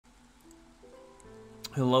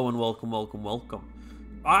Hello and welcome, welcome, welcome.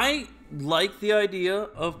 I like the idea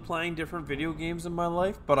of playing different video games in my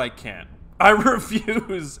life, but I can't. I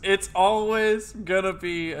refuse. It's always gonna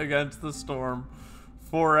be against the storm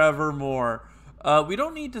forevermore. We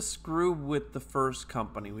don't need to screw with the first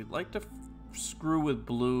company. We'd like to screw with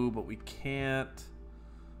Blue, but we can't.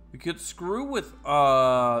 We could screw with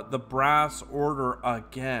the Brass Order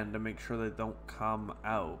again to make sure they don't come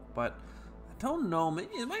out, but I don't know.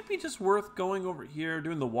 Maybe it might be just worth going over here,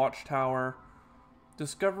 doing the Watchtower.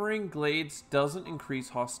 Discovering Glades doesn't increase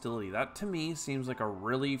hostility. That to me seems like a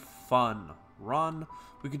really fun run.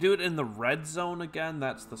 We could do it in the red zone again.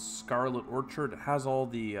 That's the Scarlet Orchard. It has all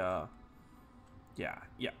the yeah.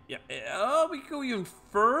 Oh, we could go even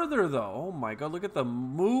further though. Oh my god, look at the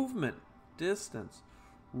movement distance.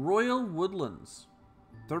 Royal Woodlands.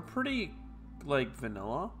 They're pretty like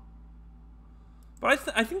vanilla. But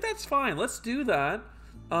I think that's fine. Let's do that.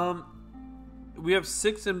 We have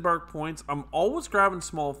 6 embark points. I'm always grabbing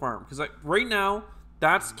small farm because right now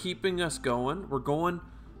that's keeping us going. We're going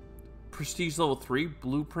prestige level 3.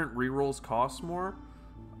 Blueprint rerolls cost more.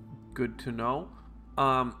 Good to know.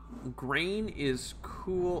 Grain is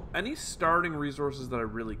cool. Any starting resources that I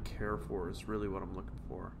really care for is really what I'm looking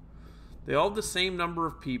for. They all have the same number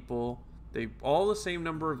of people. They all the same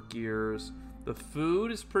number of gears. The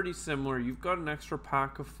food is pretty similar. You've got an extra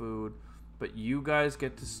pack of food, but you guys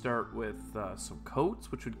get to start with some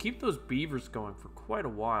coats, which would keep those beavers going for quite a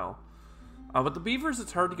while. But the beavers,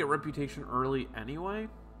 it's hard to get reputation early anyway.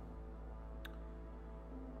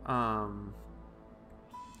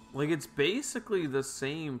 Like it's basically the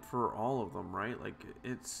same for all of them, right? Like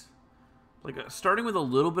it's like starting with a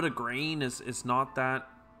little bit of grain is not that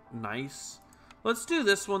nice. Let's do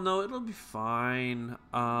this one though. It'll be fine.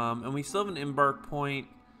 And we still have an embark point.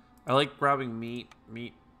 I like grabbing meat.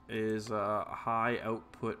 Meat is a high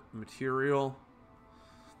output material.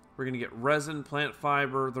 We're gonna get resin, plant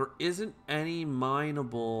fiber. There isn't any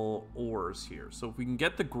mineable ores here. So if we can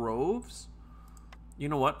get the groves, you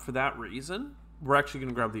know what? For that reason, we're actually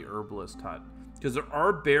gonna grab the herbalist hut because there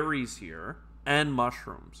are berries here and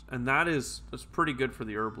mushrooms, and that's pretty good for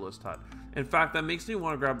the herbalist hut. In fact, that makes me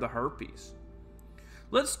want to grab the harpies.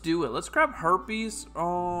 Let's do it. Let's grab harpies.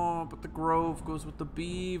 Oh, but the grove goes with the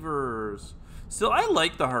beavers. Still, I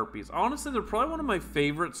like the harpies. Honestly, they're probably one of my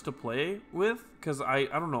favorites to play with because I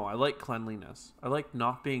don't know. I like cleanliness. I like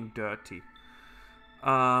not being dirty.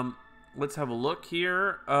 Let's have a look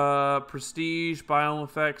here. Prestige, biome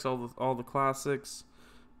effects, all the classics.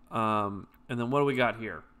 And then what do we got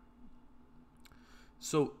here?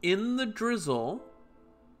 So in the drizzle,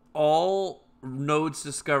 all nodes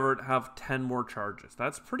discovered have 10 more charges.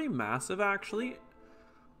 That's pretty massive, actually.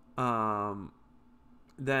 Then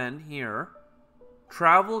here,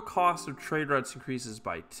 travel cost of trade routes increases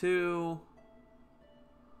by 2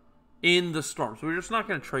 in the storm. So we're just not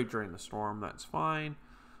going to trade during the storm. That's fine.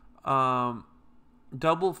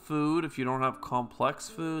 Double food if you don't have complex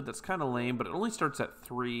food. That's kind of lame, but it only starts at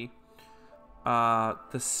 3.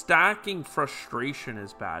 The stacking frustration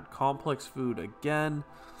is bad. Complex food again.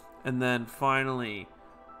 And then finally,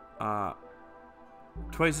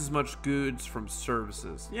 twice as much goods from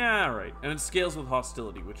services. Yeah, right. And it scales with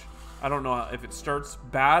hostility, which I don't know if it starts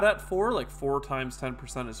bad at 4, like 4 times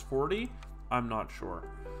 10% is 40. I'm not sure.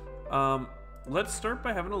 Let's start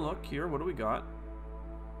by having a look here. What do we got?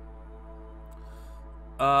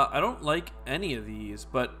 I don't like any of these,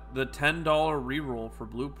 but the $10 reroll for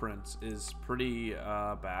blueprints is pretty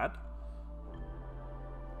bad.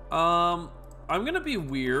 I'm going to be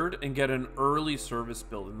weird and get an early service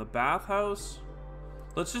build. In the bathhouse,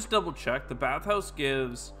 let's just double check. The bathhouse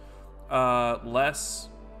gives less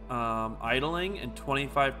idling and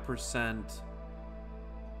 25%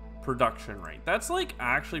 production rate. That's like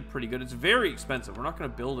actually pretty good. It's very expensive. We're not going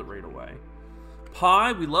to build it right away.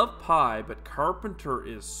 Pie, we love pie, but carpenter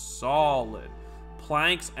is solid.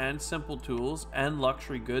 Planks and simple tools and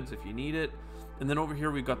luxury goods if you need it. And then over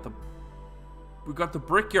here we got the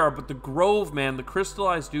brickyard, but the grove, man, the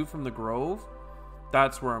crystallized dew from the grove,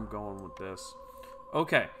 that's where I'm going with this.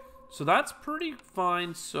 Okay, so that's pretty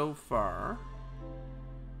fine so far.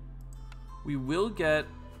 We will get,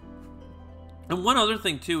 and one other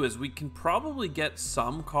thing too is we can probably get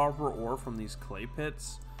some copper ore from these clay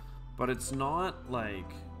pits, but it's not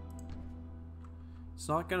like, it's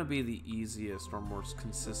not going to be the easiest or most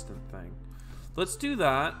consistent thing. Let's do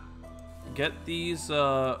that. Get these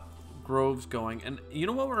groves going. And you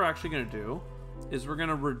know what we're actually going to do? Is we're going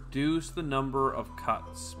to reduce the number of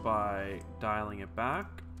cuts by dialing it back.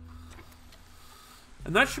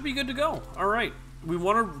 And that should be good to go. All right. We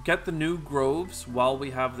want to get the new groves while we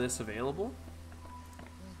have this available.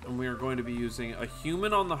 and we are going to be using a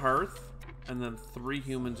human on the hearth, and then 3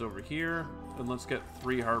 humans over here. And let's get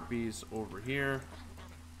 3 harpies over here.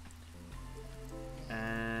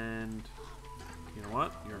 And you know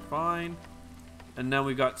what? You're fine. And now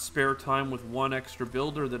we got spare time with 1 extra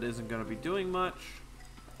builder that isn't going to be doing much.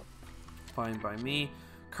 Fine by me.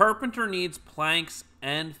 Carpenter needs planks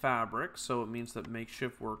and fabric, so it means that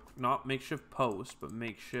makeshift work, not makeshift post, but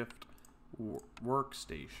makeshift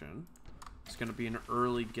workstation. It's going to be an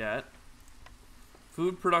early get.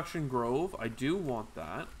 Food production grove. I do want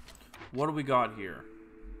that. What do we got here?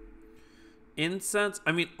 Incense.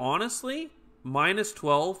 I mean, honestly, minus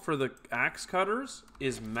 12 for the axe cutters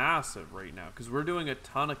is massive right now because we're doing a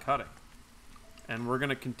ton of cutting. And we're going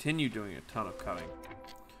to continue doing a ton of cutting.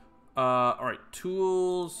 Alright,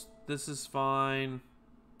 tools. This is fine.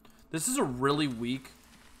 This is a really weak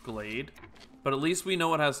glade. But at least we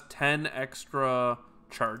know it has 10 extra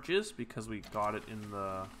charges because we got it in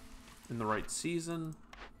the right season.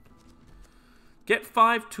 Get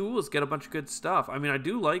 5 tools, get a bunch of good stuff. I mean, I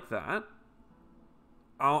do like that.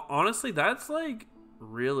 Honestly, that's like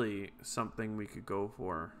really something we could go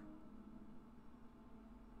for.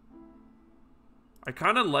 I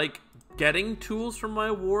kind of like getting tools from my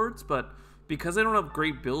awards, but because I don't have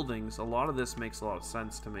great buildings, a lot of this makes a lot of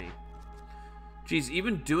sense to me. Geez,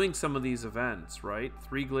 even doing some of these events, right?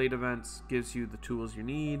 3 glade events gives you the tools you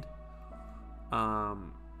need.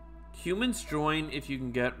 Humans join if you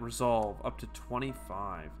can get resolve up to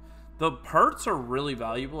 25. The parts are really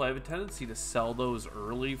valuable. I have a tendency to sell those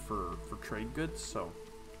early for trade goods, so.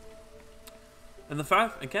 And the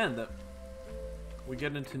fact, again, that we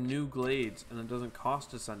get into new glades and it doesn't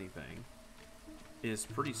cost us anything is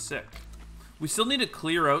pretty sick. We still need to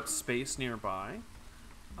clear out space nearby,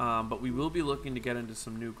 but we will be looking to get into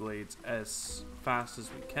some new glades as fast as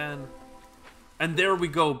we can. And there we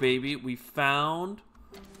go, baby. We found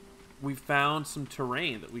some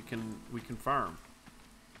terrain that we can farm.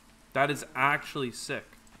 That is actually sick.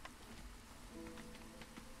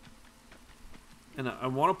 And I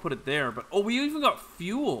want to put it there, but oh, we even got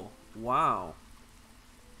fuel. Wow.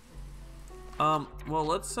 Well,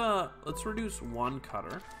 let's reduce 1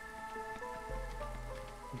 cutter.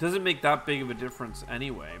 It doesn't make that big of a difference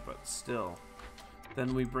anyway, but still.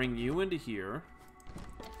 Then we bring you into here.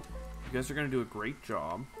 You guys are going to do a great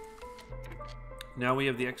job. Now we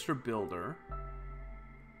have the extra builder.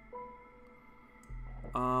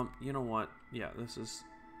 You know what? Yeah, this is...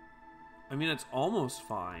 I mean, it's almost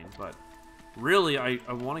fine, but really, I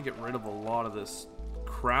want to get rid of a lot of this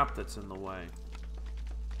crap that's in the way.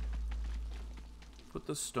 Put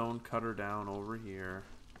the stone cutter down over here.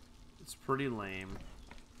 It's pretty lame.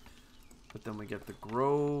 But then we get the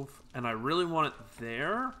grove, and I really want it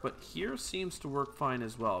there, but here seems to work fine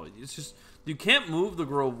as well. It's just, you can't move the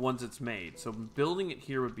grove once it's made, so building it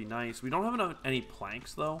here would be nice. We don't have any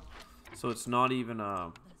planks, though, so it's not even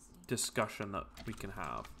a discussion that we can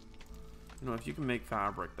have. You know, if you can make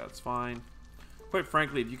fabric, that's fine. Quite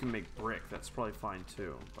frankly, if you can make brick, that's probably fine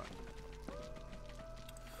too, but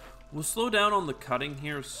we'll slow down on the cutting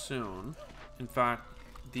here soon. In fact,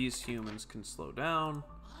 these humans can slow down.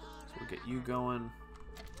 So we'll get you going.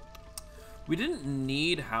 We didn't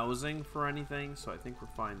need housing for anything, so I think we're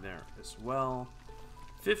fine there as well.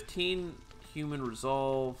 15 human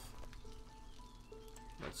resolve.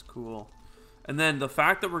 That's cool. And then the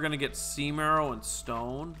fact that we're going to get sea marrow and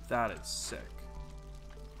stone, that is sick.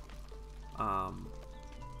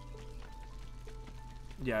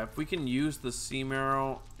 Yeah, if we can use the sea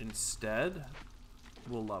marrow instead,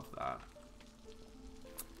 we'll love that.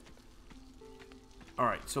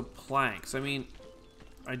 Alright, so planks. I mean,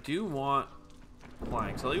 I do want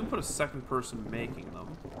planks. I'll even put a second person making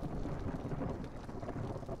them.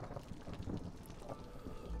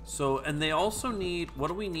 So, and they also need... What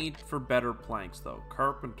do we need for better planks, though?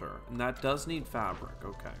 Carpenter. And that does need fabric.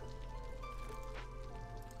 Okay.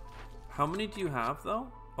 How many do you have, though?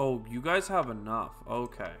 Oh, you guys have enough.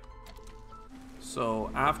 Okay. So,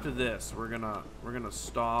 after this, we're gonna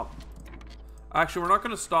stop... Actually, we're not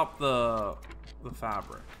gonna stop the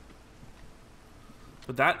fabric.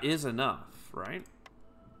 But that is enough, right?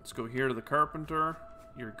 Let's go here to the carpenter.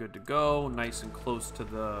 You're good to go. Nice and close to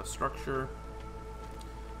the structure.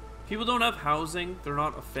 People don't have housing. They're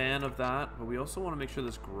not a fan of that. But we also want to make sure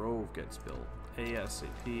this grove gets built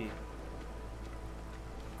ASAP.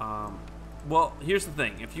 Well, here's the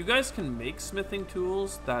thing. If you guys can make smithing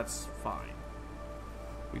tools, that's fine.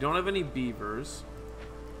 We don't have any beavers.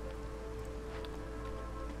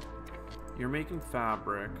 You're making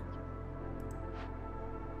fabric.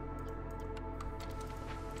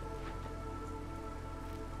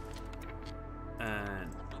 And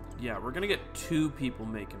Yeah, we're gonna get 2 people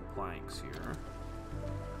making planks here.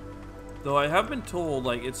 Though I have been told,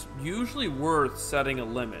 like, it's usually worth setting a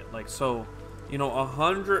limit. Like, so, you know,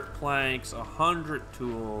 100 planks, 100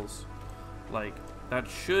 tools. Like, that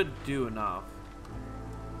should do enough.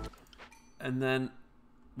 And then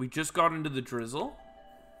we just got into the drizzle.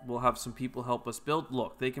 We'll have some people help us build.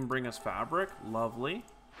 Look, they can bring us fabric. Lovely.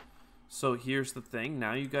 So here's the thing.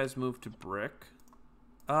 Now you guys move to brick.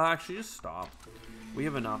 Actually, just stop. We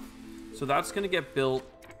have enough. So that's going to get built.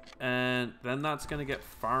 And then that's going to get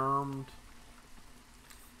farmed.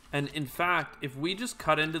 And in fact, if we just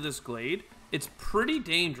cut into this glade, it's pretty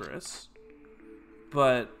dangerous.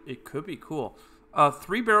 But it could be cool.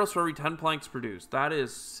 3 barrels for every 10 planks produced. That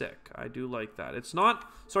is sick. I do like that. It's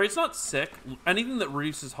not... Sorry, it's not sick. Anything that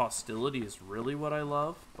reduces hostility is really what I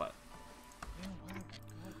love. But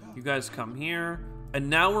you guys come here. And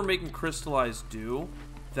now we're making crystallized dew.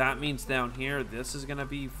 That means down here, this is going to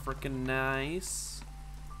be freaking nice.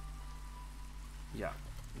 Yeah,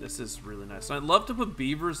 this is really nice. And I'd love to put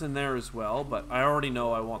beavers in there as well, but I already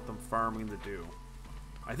know I want them farming the dew.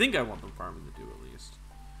 I think I want them farming the dew at least.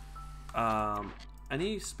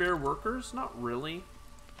 Any spare workers? Not really.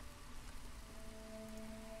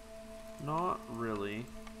 Not really.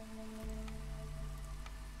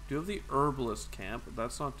 Do have the herbalist camp, but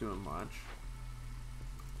that's not doing much.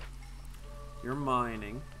 You're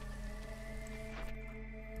mining.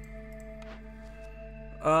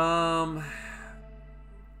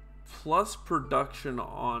 Plus production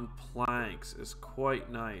on planks is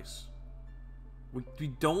quite nice. We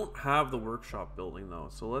don't have the workshop building though,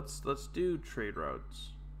 so let's do trade routes.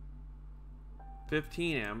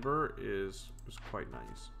 15 amber is quite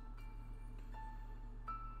nice.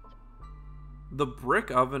 The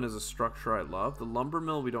brick oven is a structure I love. The lumber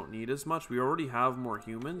mill we don't need as much. We already have more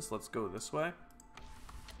humans. Let's go this way.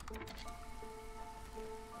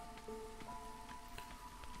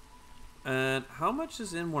 And how much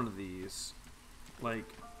is in one of these? Like,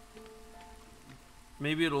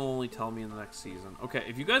 maybe it'll only tell me in the next season. Okay,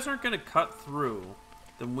 if you guys aren't going to cut through,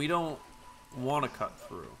 then we don't want to cut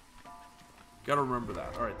through. Gotta remember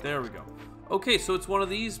that. Alright, there we go. Okay, so it's one of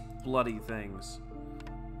these bloody things.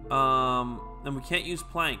 And we can't use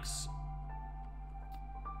planks.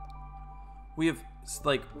 We have,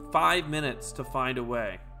 like, 5 minutes to find a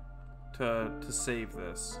way to save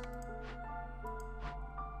this.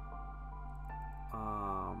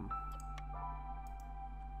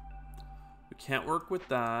 We can't work with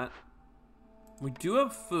that. We do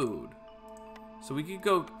have food. So we could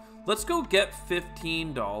go... Let's go get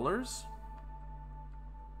 $15.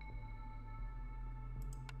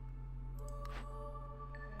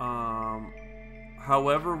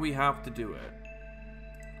 However we have to do it.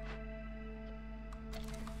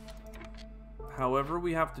 However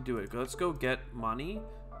we have to do it. Let's go get money.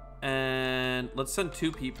 And let's send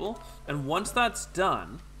 2 people. And once that's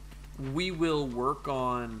done, we will work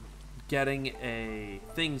on getting a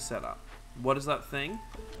thing set up. What is that thing?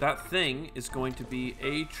 That thing is going to be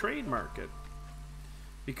a trade market.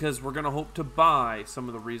 Because we're going to hope to buy some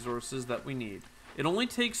of the resources that we need. It only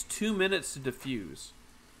takes 2 minutes to diffuse.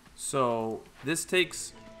 So this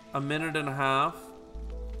takes a minute and a half.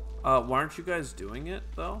 Why aren't you guys doing it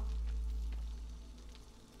though?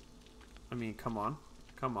 I mean, come on.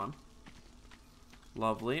 Come on.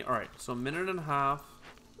 Lovely. Alright, so a minute and a half.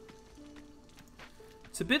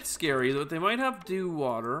 It's a bit scary, though. They might have dew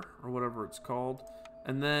water, or whatever it's called.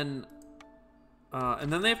 And then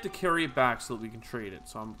they have to carry it back so that we can trade it.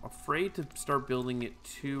 So I'm afraid to start building it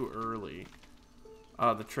too early.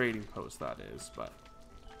 The trading post, that is. But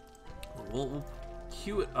we'll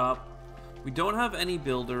queue it up. We don't have any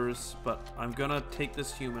builders, but I'm going to take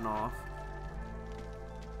this human off.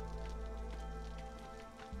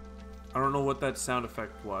 I don't know what that sound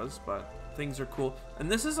effect was, but things are cool.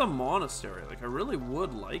 And this is a monastery. Like, I really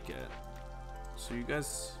would like it. So you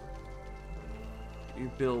guys...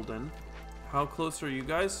 You building. How close are you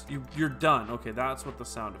guys? You're done. Okay, that's what the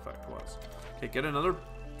sound effect was. Okay, get another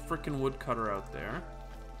freaking woodcutter out there.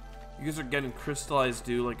 You guys are getting crystallized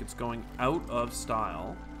dew like it's going out of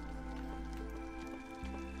style.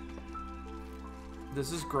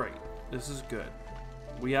 This is great. This is good.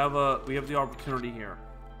 We have the opportunity here.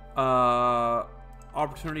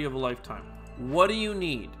 Opportunity of a lifetime. What do you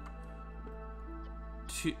need?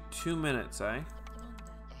 2 minutes, eh?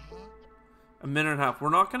 A minute and a half. We're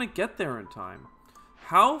not going to get there in time.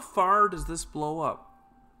 How far does this blow up?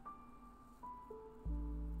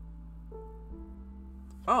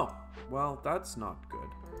 Oh, well, that's not good.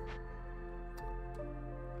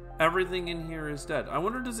 Everything in here is dead. I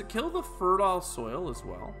wonder, does it kill the fertile soil as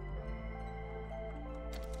well?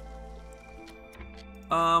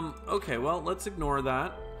 Okay, well, let's ignore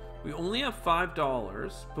that. We only have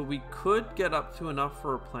 $5, but we could get up to enough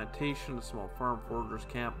for a plantation, a small farm, foragers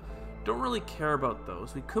camp. Don't really care about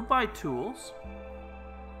those. We could buy tools.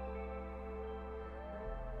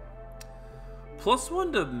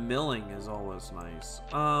 +1 to milling is always nice.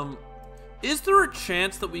 Is there a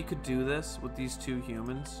chance that we could do this with these 2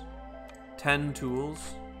 humans? 10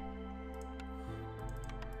 tools?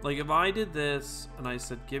 Like, if I did this and I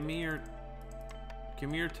said, give me your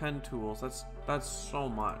 10 tools, that's so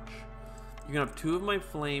much. You can have 2 of my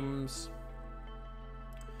flames.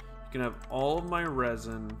 You can have all of my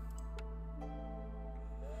resin.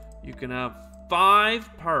 You can have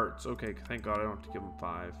 5 parts. Okay, thank God I don't have to give him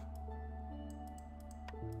 5.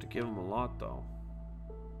 To give him a lot, though.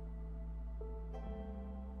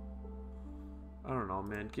 I don't know,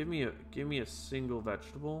 man. Give me a single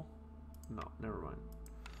vegetable. No, never mind.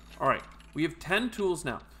 All right, we have 10 tools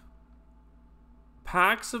now.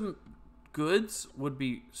 Packs of goods would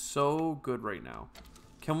be so good right now.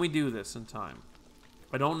 Can we do this in time?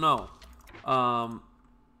 I don't know.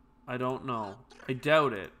 I don't know. I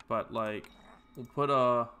doubt it, but like, we'll put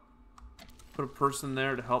a person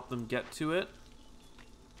there to help them get to it.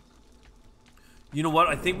 You know what?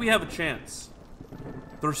 I think we have a chance.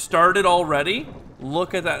 They're started already.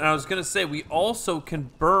 Look at that. And I was gonna say we also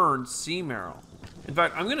can burn sea marrow. In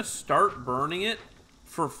fact, I'm gonna start burning it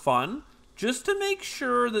for fun, just to make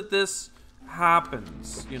sure that this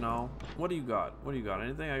happens. You know. What do you got? What do you got?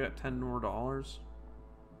 Anything? I got $10 more.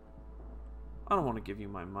 I don't want to give you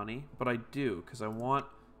my money, but I do, because I want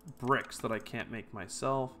bricks that I can't make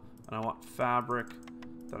myself, and I want fabric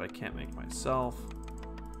that I can't make myself.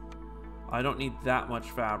 I don't need that much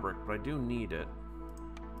fabric, but I do need it.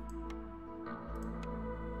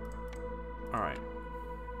 Alright.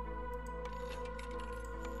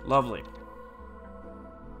 Lovely.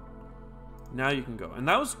 Now you can go. And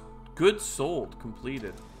that was good sold,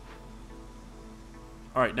 completed.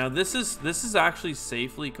 Alright, now this is actually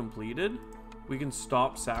safely completed. We can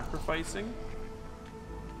stop sacrificing.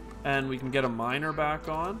 And we can get a miner back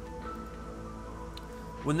on.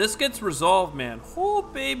 When this gets resolved, man, oh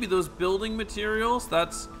baby, those building materials,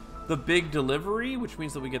 that's the big delivery, which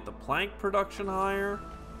means that we get the plank production higher.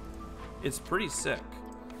 It's pretty sick.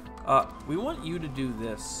 We want you to do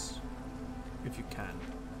this, if you can.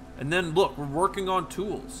 And then look, we're working on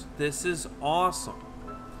tools. This is awesome.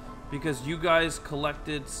 Because you guys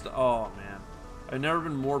collected, oh man. I've never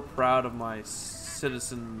been more proud of my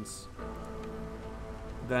citizens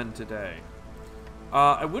than today.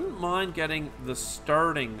 I wouldn't mind getting the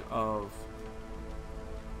starting of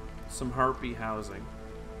some harpy housing.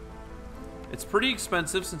 It's pretty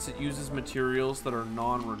expensive since it uses materials that are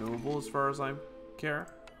non-renewable as far as I care.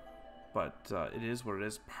 But it is what it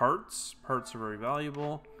is. Parts are very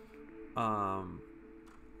valuable.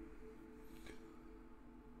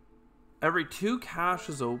 Every 2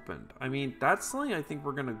 caches opened. I mean, that's something I think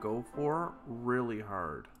we're going to go for really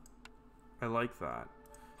hard. I like that.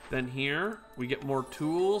 Then here, we get more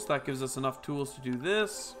tools. That gives us enough tools to do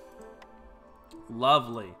this.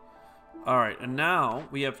 Lovely. Alright, and now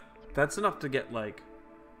we have... That's enough to get, like...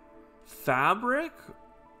 Fabric?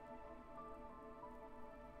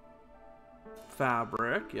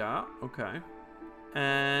 Fabric, yeah, okay.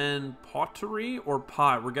 And pottery or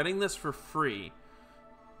pie. We're getting this for free.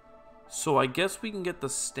 So I guess we can get the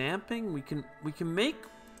stamping. We can make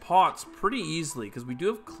pots pretty easily because we do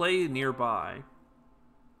have clay nearby.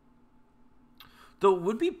 Though it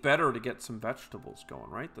would be better to get some vegetables going,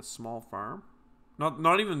 right? The small farm.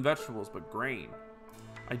 Not even vegetables, but grain.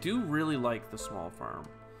 I do really like the small farm.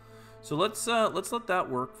 So let's let that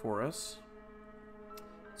work for us.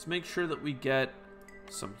 Let's make sure that we get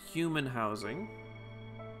some human housing.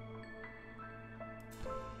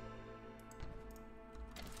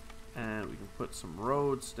 And we can put some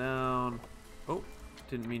roads down. Oh,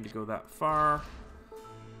 didn't mean to go that far.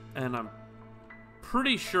 And I'm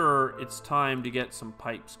pretty sure it's time to get some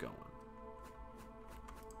pipes going.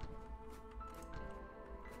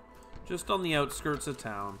 Just on the outskirts of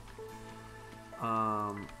town.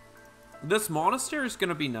 This monastery is going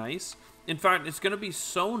to be nice. In fact, it's going to be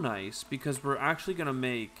so nice because we're actually going to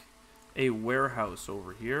make a warehouse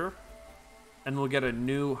over here. And we'll get a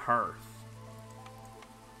new hearth.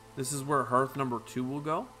 This is where hearth number 2 will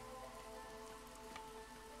go.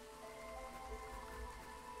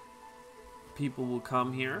 People will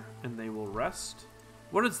come here and they will rest.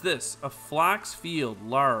 What is this? A flax field,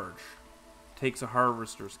 large. Takes a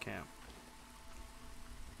harvester's camp.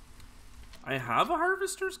 I have a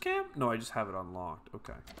harvester's camp? No, I just have it unlocked.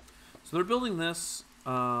 Okay. So they're building this.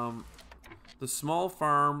 The small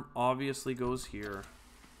farm obviously goes here.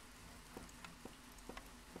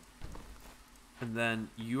 And then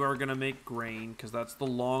you are going to make grain, because that's the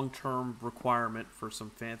long-term requirement for some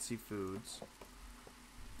fancy foods.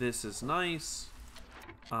 This is nice.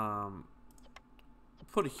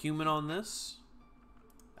 Put a human on this.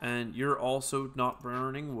 And you're also not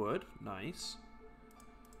burning wood. Nice.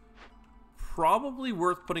 Probably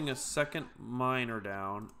worth putting a second miner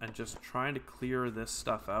down and just trying to clear this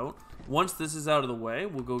stuff out. Once this is out of the way,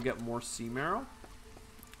 we'll go get more sea marrow.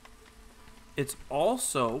 It's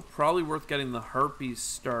also probably worth getting the harpies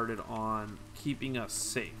started on keeping us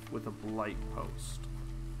safe with a blight post.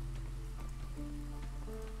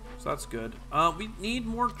 So that's good. We need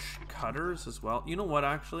more cutters as well. You know what,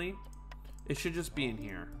 actually? It should just be in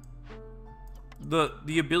here.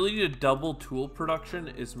 The ability to double tool production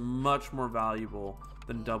is much more valuable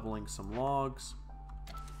than doubling some logs.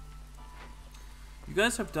 You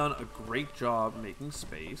guys have done a great job making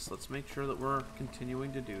space. Let's make sure that we're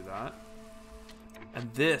continuing to do that.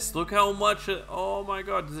 And this, look how much, oh my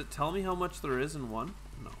god, does it tell me how much there is in one?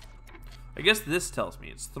 No. I guess this tells me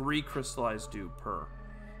it's 3 crystallized dew per.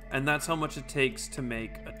 And that's how much it takes to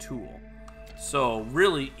make a tool. So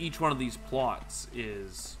really, each one of these plots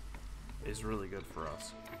is really good for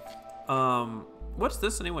us. What's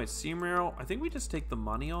this anyway? Sea marrow. I think we just take the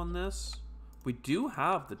money on this. We do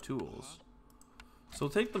have the tools. So we'll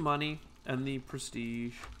take the money and the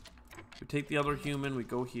prestige. We take the other human, we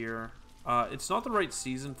go here. It's not the right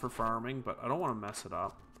season for farming, but I don't want to mess it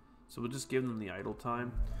up. So we'll just give them the idle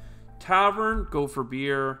time. Tavern, go for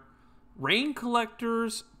beer. Rain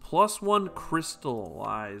collectors, +1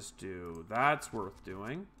 crystallized dew. That's worth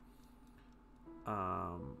doing.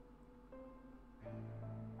 I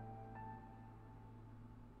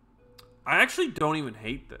actually don't even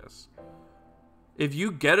hate this. If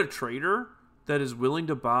you get a trader that is willing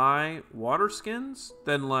to buy water skins,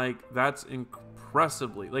 then like that's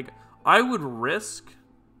impressively, like I would risk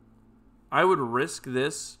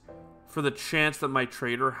this for the chance that my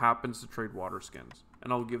trader happens to trade water skins,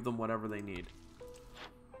 and I'll give them whatever they need.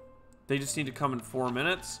 They just need to come in 4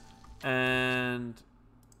 minutes, and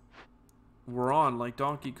we're on like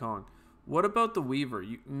Donkey Kong. What about the Weaver?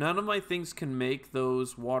 None of my things can make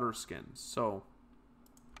those water skins, so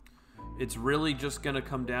it's really just going to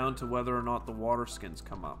come down to whether or not the water skins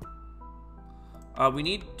come up. We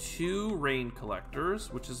need 2 rain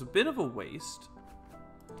collectors, which is a bit of a waste,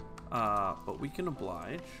 but we can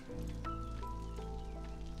oblige.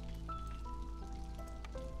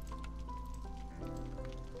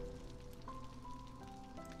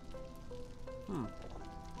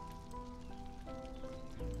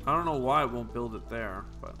 I don't know why it won't build it there,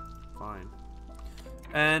 but fine.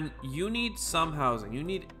 And you need some housing. You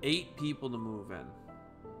need 8 people to move in.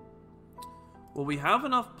 Well, we have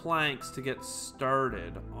enough planks to get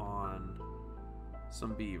started on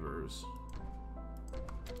some beavers.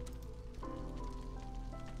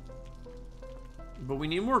 But we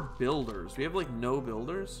need more builders. We have like no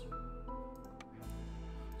builders.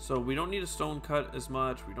 So we don't need a stone cut as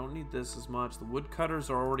much. We don't need this as much. The woodcutters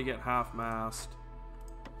are already at half-mast.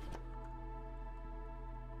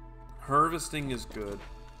 Harvesting is good.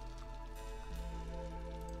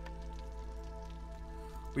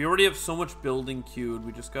 We already have so much building queued,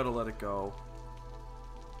 we just gotta let it go.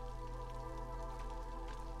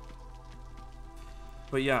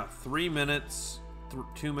 But yeah, 3 minutes,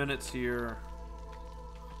 2 minutes here.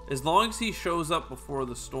 As long as he shows up before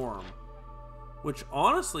the storm. Which,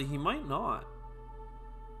 honestly, he might not.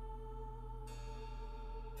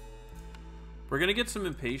 We're gonna get some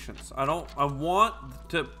impatience. I want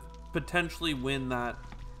to potentially win that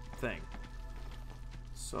thing.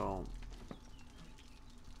 So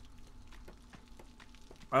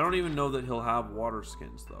I don't even know that he'll have water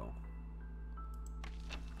skins though.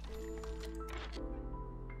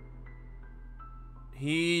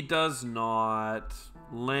 He does not.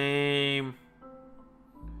 Lame.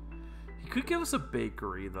 He could give us a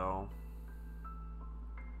bakery though.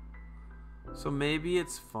 So maybe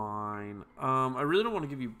it's fine. I really don't want to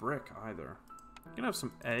give you brick either. You can have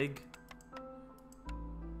some egg.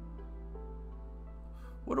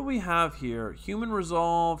 What do we have here? Human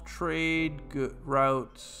resolve, trade, good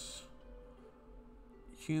routes.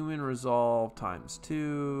 Human resolve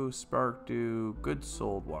 ×2, spark dew, good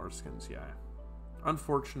sold water skins, yeah.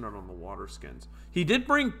 Unfortunate on the water skins. He did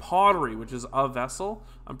bring pottery, which is a vessel.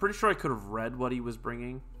 I'm pretty sure I could have read what he was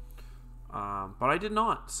bringing. But I did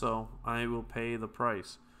not, so I will pay the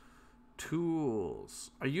price.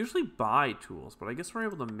 Tools. I usually buy tools, but I guess we're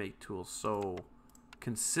able to make tools so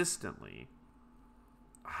consistently.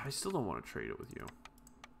 I still don't want to trade it with you.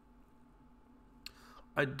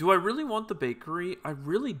 Do I really want the bakery? I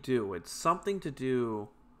really do. It's something to do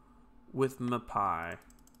with my pie,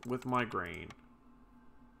 with my grain.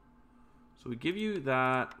 So we give you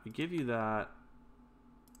that. We give you that.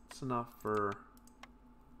 That's enough for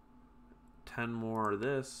 10 more of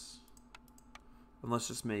this. And let's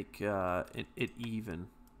just make it even.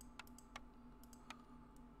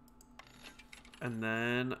 And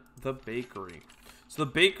then the bakery. So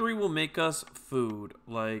the bakery will make us food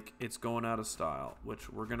like it's going out of style, which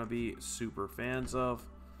we're going to be super fans of.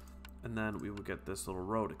 And then we will get this little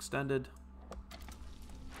road extended.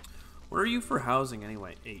 Where are you for housing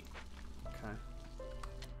anyway? 8. Okay.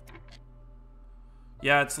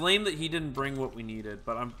 Yeah, it's lame that he didn't bring what we needed,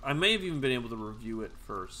 but I may have even been able to review it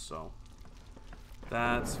first, so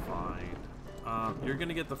that's fine. You're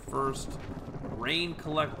gonna get the first rain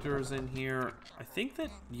collectors in here. I think that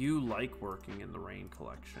you like working in the rain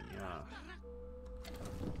collection, yeah.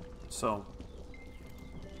 So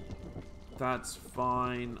that's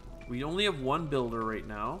fine. We only have one builder right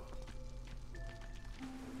now.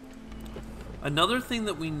 Another thing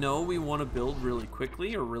that we know we want to build really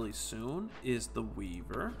quickly or really soon is the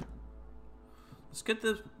Weaver. Let's get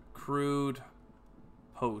the crude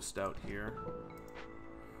post out here.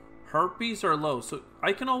 Harpies are low, so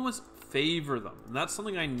I can always favor them. And that's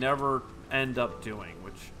something I never end up doing,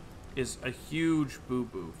 which is a huge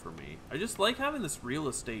boo-boo for me. I just like having this real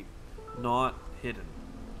estate not hidden.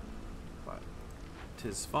 But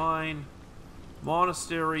 'tis fine.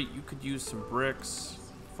 Monastery, you could use some bricks.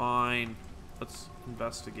 Fine. Let's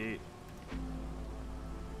investigate.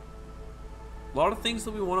 A lot of things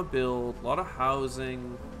that we want to build. A lot of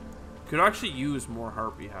housing. Could actually use more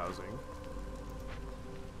harpy housing.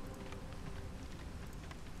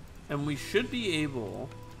 And we should be able...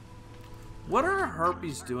 What are our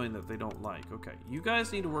harpies doing that they don't like? Okay, you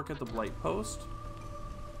guys need to work at the blight post.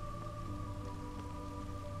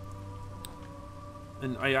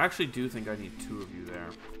 And I actually do think I need 2 of you there.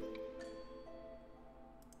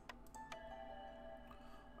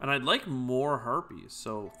 And I'd like more harpies,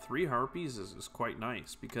 so 3 harpies is quite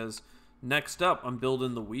nice, because next up I'm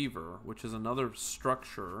building the Weaver, which is another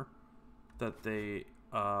structure that they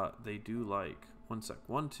do like. One sec.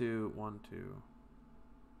 1, 2, 1, 2.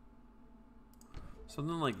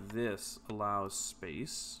 Something like this allows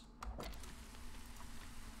space.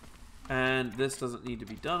 And this doesn't need to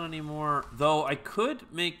be done anymore, though I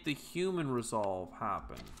could make the human resolve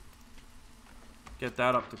happen. Get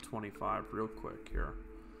that up to 25 real quick here.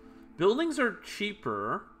 Buildings are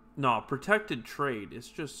cheaper. No, protected trade is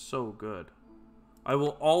just so good. I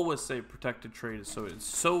will always say protected trade is so good. It's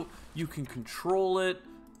so you can control it.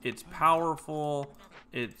 It's powerful.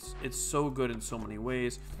 It's so good in so many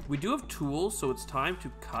ways. We do have tools, so it's time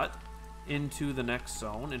to cut into the next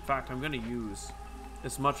zone. In fact, I'm going to use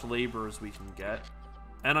as much labor as we can get.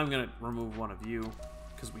 And I'm going to remove one of you,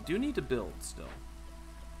 because we do need to build still.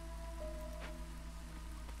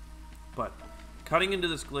 But cutting into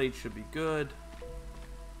this glade should be good.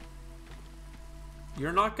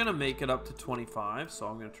 You're not going to make it up to 25, so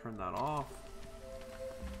I'm going to turn that off.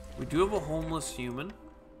 We do have a homeless human.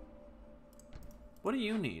 What do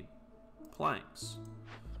you need? Planks.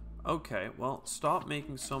 Okay, well, stop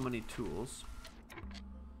making so many tools.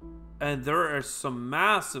 And there are some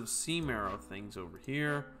massive sea marrow things over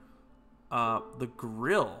here. The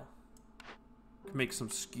grill can make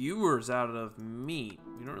some skewers out of meat.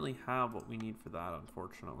 We don't really have what we need for that,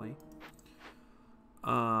 unfortunately.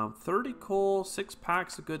 30 coal, 6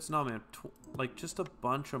 packs of goods. No, man, like just a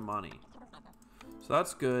bunch of money. So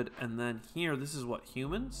that's good. And then here, this is what,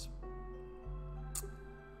 humans?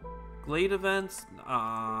 Glade events?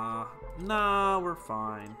 Nah, we're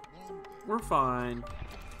fine. We're fine.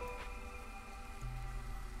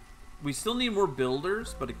 We still need more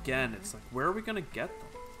builders, but again, it's like, where are we gonna get them?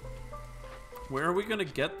 Where are we gonna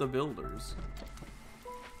get the builders?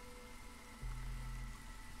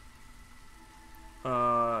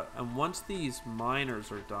 And once these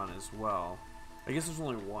miners are done as well, I guess there's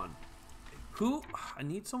only one. Who? I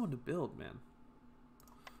need someone to build, man.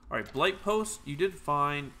 Alright, Blight Post, you did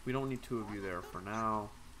fine. We don't need 2 of you there for now.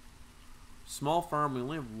 Small farm, we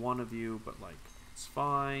only have 1 of you, but like, it's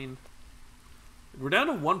fine. We're down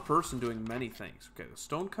to 1 person doing many things. Okay, the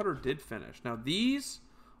stonecutter did finish. Now these,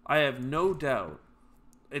 I have no doubt,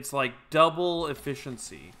 it's like double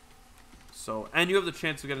efficiency. So, and you have the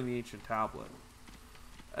chance of getting the ancient tablet.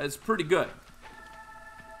 It's pretty good.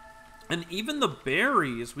 And even the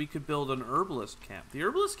berries, we could build an herbalist camp. The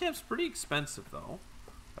herbalist camp's pretty expensive, though,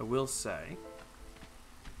 I will say.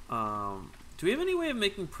 Do we have any way of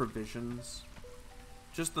making provisions?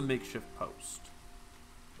 Just the makeshift post.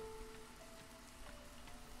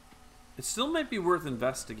 It still might be worth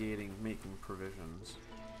investigating making provisions.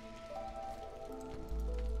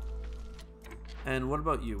 And what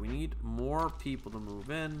about you? We need more people to move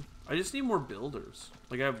in. I just need more builders.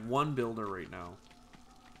 Like, I have one builder right now.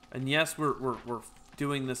 And yes, we're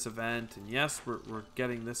doing this event. And yes, we're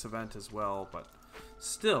getting this event as well. But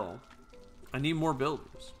still, I need more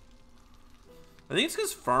builders. I think it's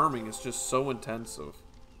because farming is just so intensive.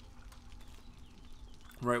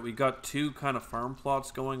 Right, we got 2 kind of farm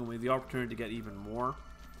plots going. And we have the opportunity to get even more.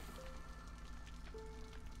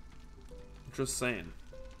 Just saying.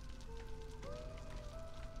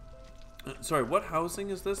 Sorry, what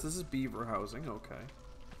housing is this? This is beaver housing, okay.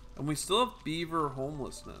 And we still have beaver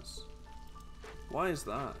homelessness. Why is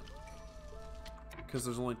that? Because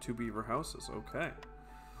there's only 2 beaver houses, okay.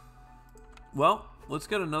 Well, let's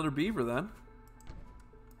get another beaver then.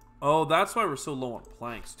 Oh, that's why we're so low on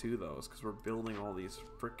planks too, though. Is because we're building all these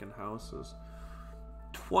freaking houses.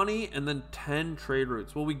 20 and then 10 trade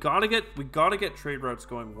routes. Well, we gotta get trade routes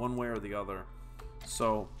going one way or the other.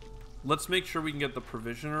 So let's make sure we can get the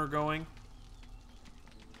provisioner going.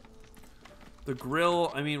 The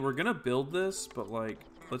grill, I mean, we're gonna build this, but like,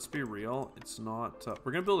 let's be real, it's not,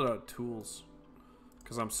 we're gonna build it out of tools.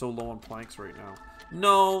 Because I'm so low on planks right now.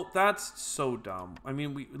 No, that's so dumb. I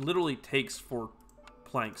mean, it literally takes 4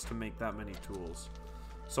 planks to make that many tools.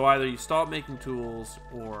 So either you stop making tools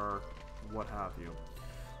or what have you.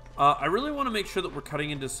 I really want to make sure that we're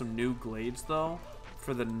cutting into some new glades, though,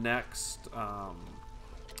 for the next,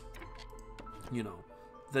 you know,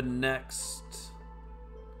 the next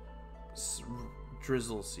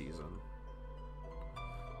drizzle season.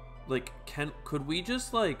 Like, could we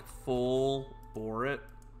just, like, full bore it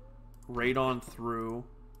right on through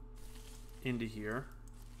into here?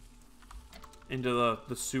 Into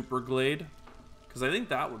the super glade? Because I think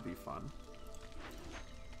that would be fun.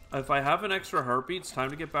 If I have an extra heartbeat, it's time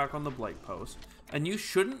to get back on the blight post. And you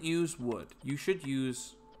shouldn't use wood. You should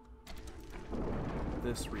use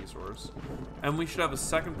this resource. And we should have a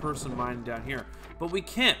second person mining down here. But we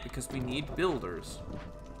can't because we need builders.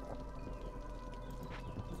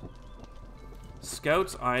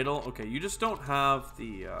 Scouts idle. Okay, you just don't have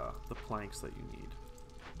the planks that you need.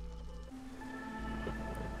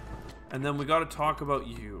 And then we got to talk about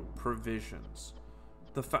you. Provisions.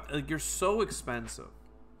 Like, you're so expensive.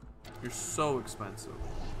 You're so expensive.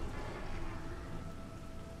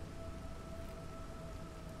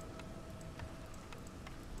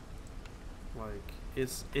 Like,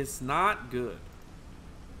 it's not good.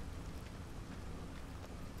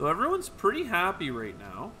 Though everyone's pretty happy right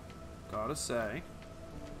now. Gotta say.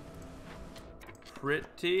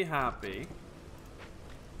 Pretty happy.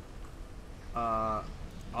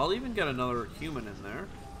 I'll even get another human in there.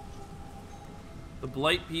 The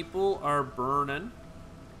blight people are burning.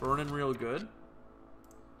 Burning real good.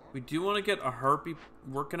 We do want to get a harpy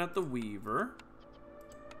working at the weaver.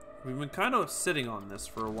 We've been kind of sitting on this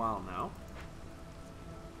for a while now.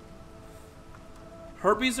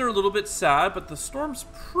 Harpies are a little bit sad, but the storm's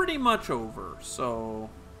pretty much over. So,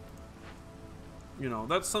 you know,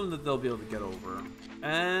 that's something that they'll be able to get over.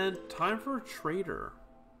 And time for a trader.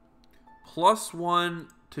 +1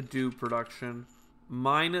 to do production.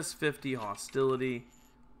 -50 hostility.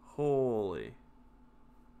 Holy.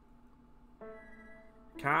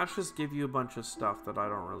 Cash just give you a bunch of stuff that I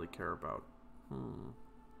don't really care about.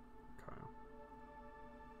 Okay.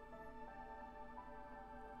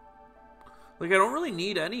 Like, I don't really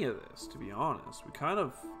need any of this, to be honest. We kind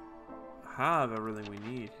of have everything we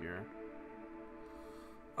need here.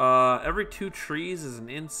 Every 2 trees is an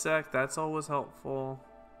insect. That's always helpful.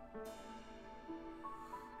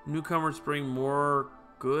 Newcomers bring more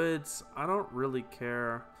goods. I don't really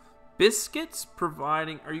care. Biscuits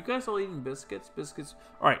providing... Are you guys all eating biscuits? Biscuits...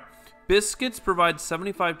 Alright. Biscuits provide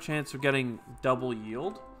 75 chance of getting double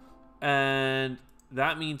yield. And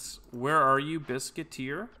that means... Where are you,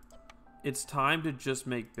 biscuiteer? It's time to just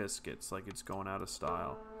make biscuits. Like, it's going out of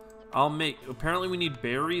style. I'll make... Apparently we need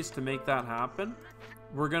berries to make that happen.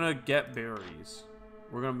 We're gonna get berries.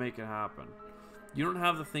 We're gonna make it happen. You don't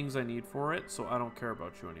have the things I need for it, so I don't care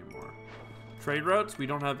about you anymore. Trade routes, we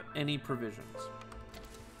don't have any provisions.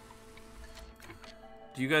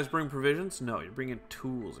 Do you guys bring provisions? No, you're bringing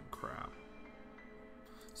tools and crap.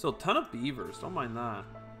 So, a ton of beavers. Don't mind that.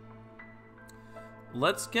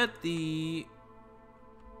 Let's get the...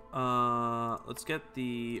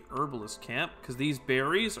 herbalist camp, because these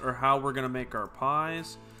berries are how we're going to make our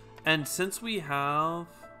pies. And since we have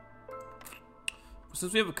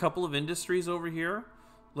a couple of industries over here,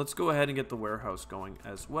 let's go ahead and get the warehouse going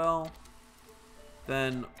as well.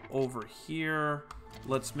 Then over here,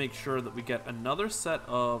 let's make sure that we get another set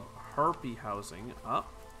of harpy housing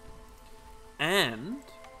up. And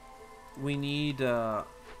we need,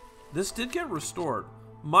 this did get restored.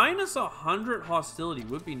 Minus 100 hostility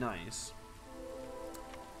would be nice.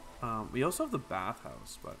 We also have the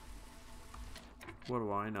bathhouse, but what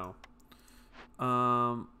do I know?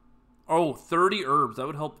 Oh, 30 herbs. That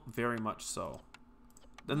would help very much so.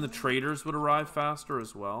 Then the traders would arrive faster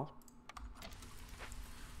as well.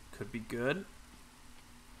 Could be good.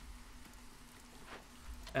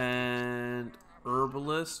 And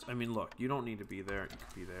herbalist. I mean, look, you don't need to be there. You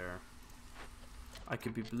could be there. I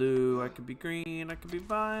could be blue. I could be green. I could be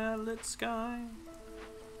violet sky.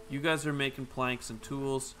 You guys are making planks and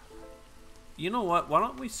tools. You know what? Why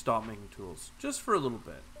don't we stop making tools? Just for a little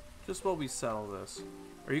bit. Just while we settle this.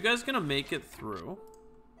 Are you guys going to make it through?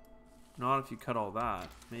 Not if you cut all that.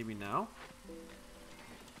 Maybe now?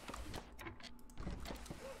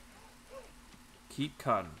 Keep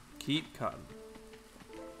cutting. Keep cutting.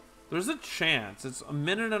 There's a chance. It's a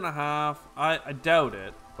minute and a half. I doubt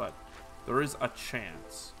it, but there is a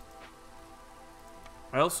chance.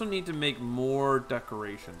 I also need to make more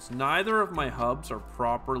decorations. Neither of my hubs are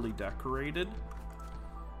properly decorated.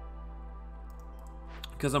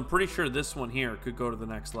 Because I'm pretty sure this one here could go to the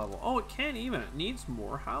next level. Oh, it can't even. It needs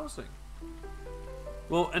more housing.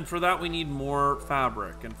 Well, and for that we need more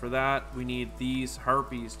fabric. And for that we need these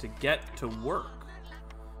harpies to get to work.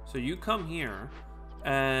 So you come here.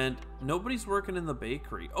 And nobody's working in the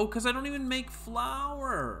bakery. Oh, because I don't even make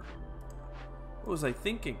flour. What was I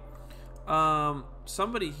thinking?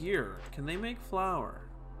 Somebody here. Can they make flour?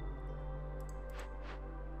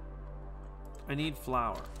 I need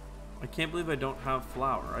flour. I can't believe I don't have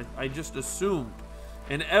flour. I just assumed.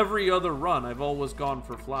 In every other run, I've always gone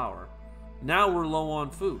for flour. Now we're low on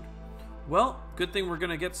food. Well, good thing we're going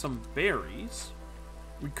to get some berries.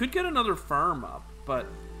 We could get another farm up, but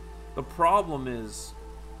the problem is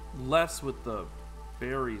less with the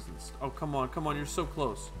berries and stuff. Oh, come on, come on, you're so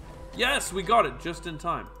close. Yes, we got it just in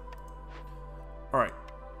time. Alright.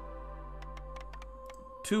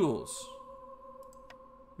 Tools.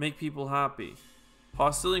 Make people happy.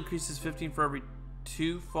 Hostility increases 15 for every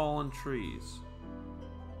 2 fallen trees.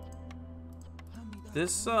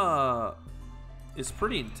 This is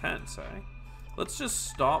pretty intense, eh? Let's just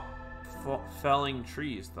stop felling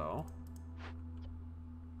trees, though.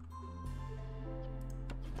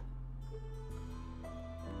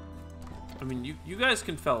 I mean, you guys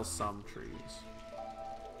can fell some trees.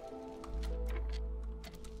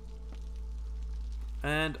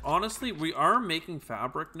 And honestly, we are making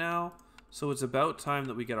fabric now, so it's about time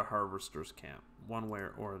that we get a harvester's camp, one way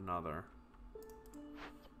or another.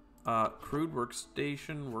 Crude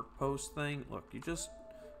workstation, work post thing. Look, you just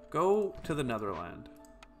go to the Netherland.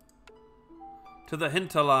 To the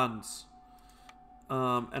Hinterlands.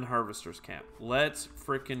 And harvester's camp. Let's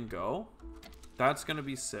frickin' go. That's gonna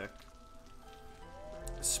be sick.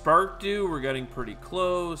 Spark Dew, we're getting pretty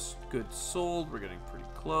close. Good Sold, we're getting pretty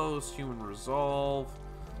close. Human Resolve.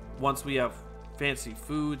 Once we have fancy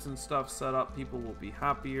foods and stuff set up, people will be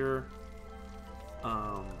happier.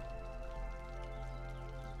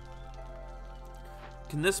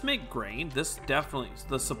 Can this make grain? This definitely,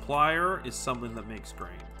 the supplier is something that makes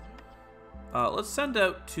grain. Let's send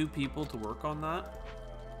out 2 people to work on that.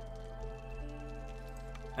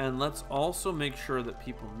 And let's also make sure that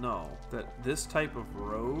people know that this type of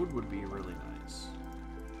road would be really nice.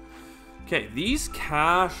 Okay, these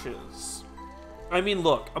caches. I mean,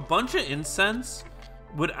 look, a bunch of incense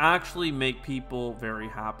would actually make people very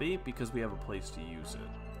happy because we have a place to use it.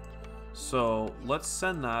 So let's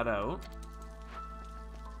send that out.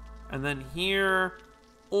 And then here,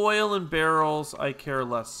 oil and barrels I care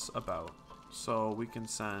less about. So we can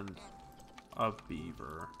send a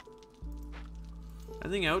beaver.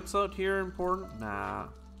 Anything else out here important? Nah.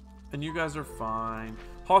 And you guys are fine.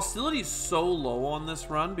 Hostility is so low on this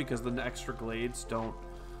run because the extra glades don't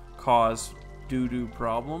cause doo-doo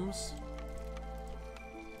problems.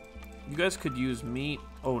 You guys could use meat.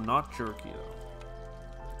 Oh, not jerky though.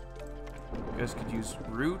 You guys could use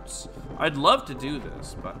roots. I'd love to do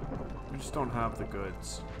this, but we just don't have the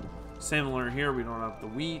goods. Similar here, we don't have the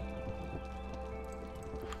wheat.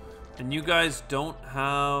 And you guys don't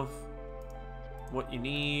have what you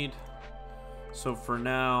need. So for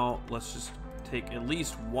now, let's just take at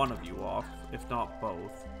least one of you off, if not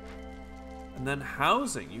both. And then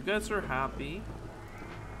housing. You guys are happy.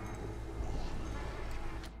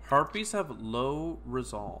 Harpies have low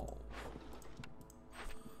resolve.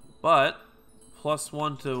 But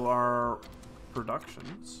 +1 to our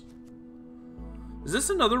productions. Is this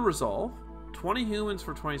another resolve? 20 humans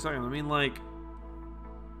for 20 seconds. I mean, like,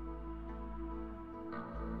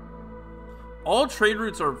 all trade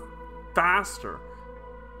routes are faster.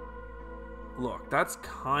 Look, that's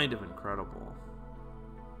kind of incredible.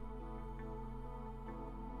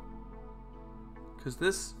 Because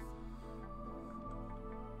this...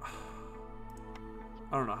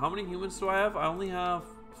 I don't know. How many humans do I have? I only have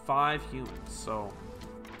 5 humans, so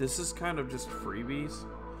this is kind of just freebies.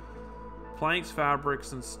 Planks,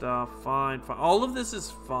 fabrics, and stuff. Fine, fine. All of this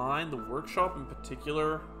is fine. The workshop in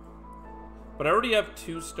particular. But I already have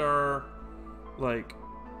 2-star, like...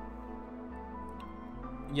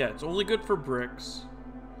 Yeah, it's only good for bricks.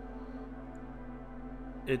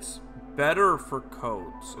 It's better for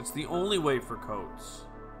coats. It's the only way for coats.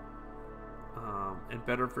 And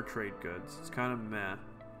better for trade goods. It's kind of meh.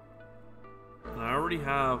 And I already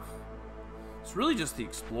have... It's really just the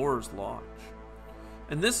Explorer's Lodge.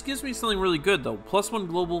 And this gives me something really good, though. +1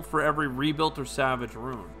 global for every rebuilt or salvage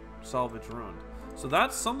ruined. So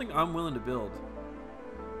that's something I'm willing to build.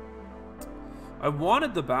 I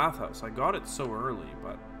wanted the bathhouse. I got it so early,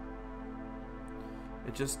 but...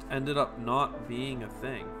 it just ended up not being a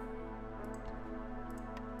thing.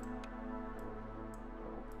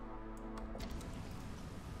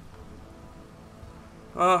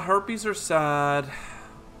 Harpies are sad.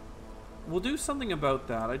 We'll do something about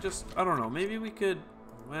that. I don't know. Maybe we could...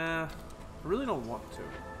 I really don't want to.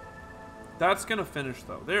 That's gonna finish,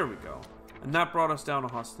 though. There we go. And that brought us down a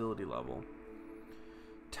hostility level.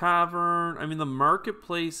 Tavern. I mean, the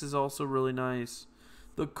marketplace is also really nice.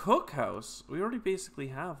 The cookhouse, we already basically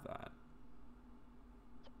have that.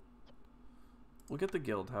 We'll get the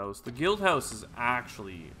guild house. The guild house is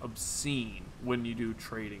actually obscene when you do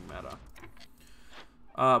trading meta.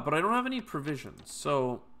 But I don't have any provisions.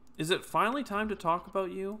 So, is it finally time to talk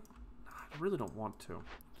about you? I really don't want to.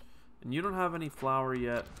 And you don't have any flour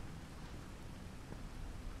yet.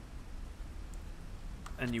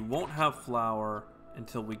 And you won't have flour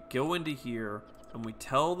until we go into here and we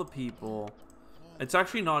tell the people... It's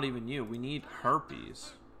actually not even you. We need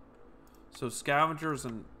harpies. So scavengers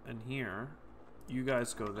and here. You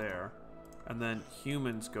guys go there. And then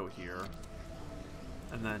humans go here.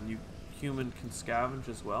 And then human can scavenge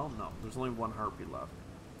as well? No, there's only 1 harpy left.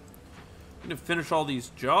 I'm gonna finish all these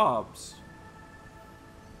jobs.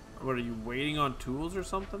 What, are you waiting on tools or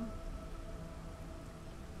something?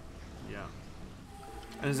 Yeah.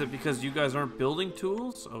 And is it because you guys aren't building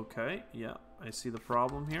tools? Okay, yeah. I see the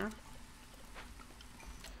problem here.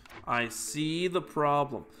 I see the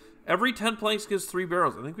problem. Every 10 planks gives 3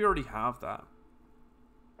 barrels. I think we already have that.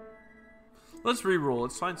 Let's reroll.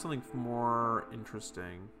 Let's find something more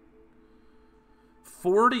interesting.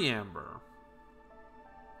 40 amber.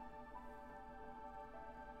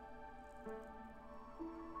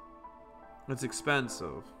 It's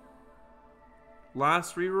expensive.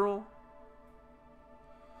 Last reroll.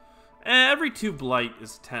 Every 2 blight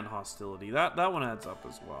is 10 hostility. That one adds up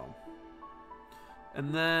as well.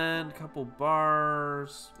 And then a couple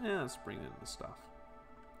bars. Yeah, let's bring in the stuff.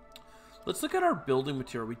 Let's look at our building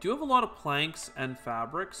material. We do have a lot of planks and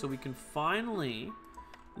fabric, so we can finally,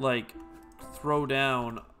 like, throw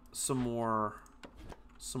down some more,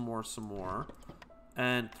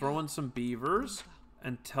 and throw in some beavers,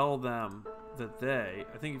 and tell them that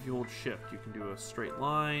I think if you hold shift, you can do a straight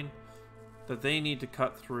line, that they need to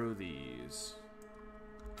cut through these.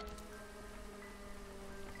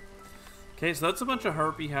 Okay, so that's a bunch of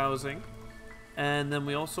harpy housing. And then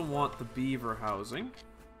we also want the beaver housing,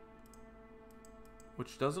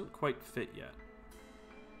 which doesn't quite fit yet.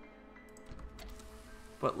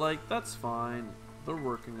 But, like, that's fine. They're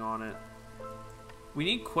working on it. We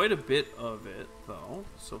need quite a bit of it, though,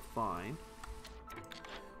 so fine.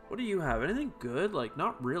 What do you have? Anything good? Like,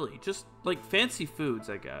 not really. Just, like, fancy foods,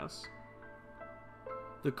 I guess.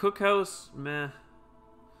 The cookhouse, meh.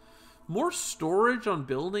 More storage on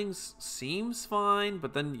buildings seems fine,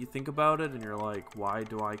 but then you think about it and you're like, why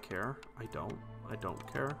do I care? I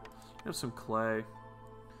don't care. I have some clay.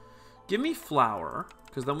 Give me flour,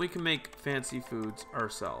 because then we can make fancy foods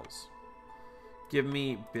ourselves. Give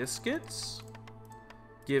me biscuits.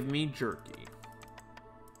 Give me jerky.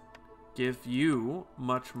 Give you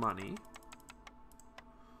much money.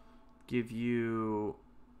 Give you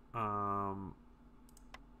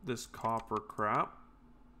this copper crap.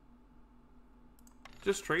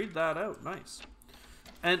 Just trade that out. Nice.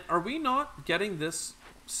 And are we not getting this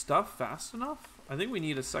stuff fast enough? I think we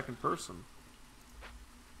need a second person.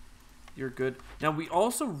 You're good. Now, we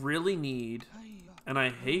also really need, and I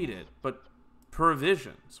hate it, but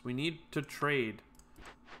provisions. We need to trade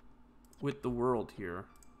with the world here.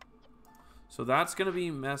 So that's going to be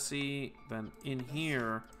messy. Then in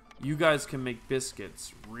here, you guys can make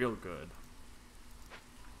biscuits real good.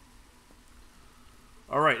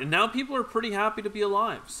 Alright, and now people are pretty happy to be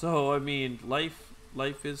alive. So, I mean, life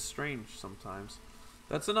is strange sometimes.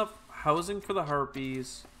 That's enough housing for the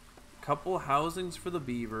harpies. A couple housings for the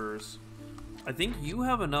beavers. I think you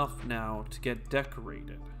have enough now to get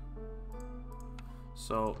decorated.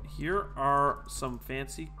 So here are some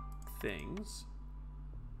fancy things.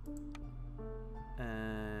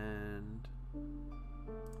 And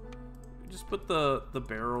just put the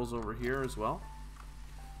barrels over here as well.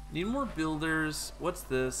 Need more builders. What's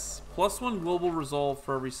this? +1 global resolve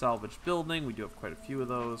for every salvaged building. We do have quite a few of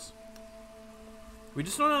those. We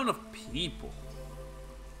just don't have enough people.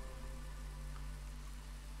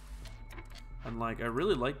 And like, I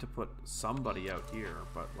really like to put somebody out here,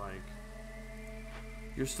 but like,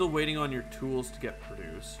 you're still waiting on your tools to get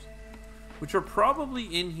produced, which are probably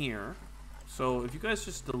in here. So if you guys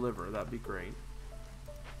just deliver, that'd be great.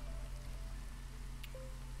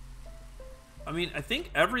 I mean, I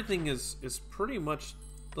think everything is pretty much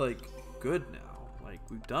like good now. Like,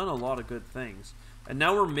 we've done a lot of good things. And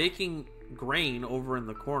now we're making grain over in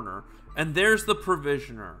the corner. And there's the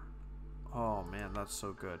provisioner. Oh man, that's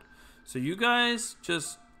so good. So you guys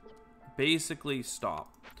just basically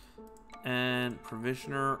stop. And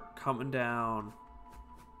provisioner coming down.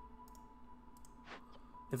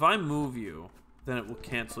 If I move you, then it will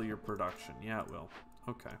cancel your production. Yeah, it will.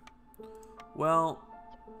 Okay. Well,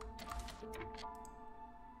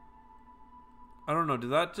 I don't know. Did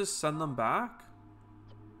that just send them back?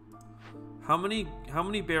 How many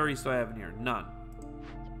berries do I have in here? None.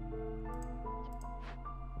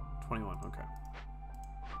 21. Okay.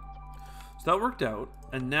 So that worked out,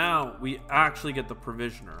 and now we actually get the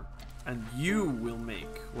provisioner, and you will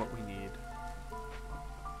make what we need.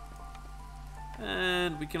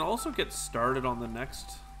 And we can also get started on the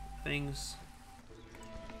next things.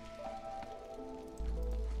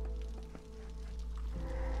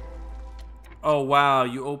 Oh wow,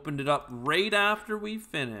 you opened it up right after we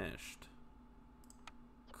finished.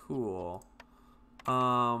 Cool. We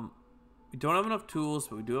don't have enough tools,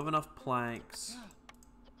 but we do have enough planks.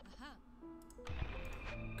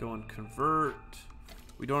 Go and convert.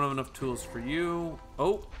 We don't have enough tools for you.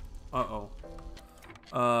 Oh,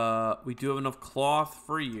 we do have enough cloth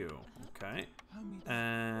for you. Okay.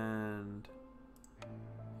 And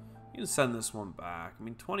you can send this one back. I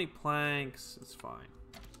mean, 20 planks, it's fine.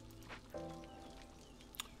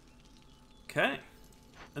 Okay.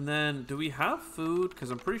 And then, do we have food? Because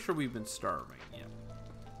I'm pretty sure we've been starving. Yeah.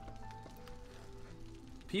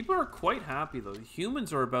 People are quite happy, though. The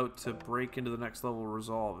humans are about to break into the next level of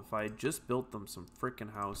resolve. If I had just built them some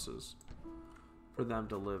freaking houses for them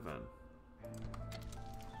to live in.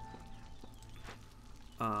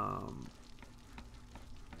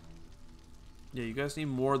 Yeah, you guys need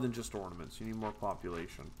more than just ornaments. You need more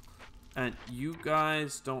population. And you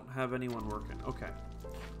guys don't have anyone working. Okay.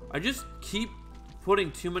 I just keep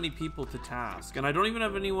putting too many people to task. And I don't even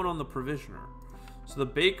have anyone on the provisioner. So the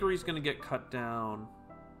bakery's going to get cut down.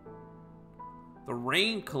 The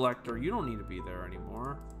rain collector, you don't need to be there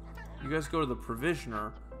anymore. You guys go to the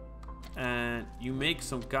provisioner. And you make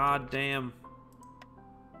some goddamn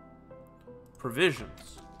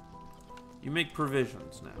provisions. You make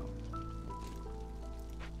provisions now.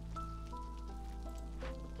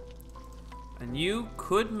 And you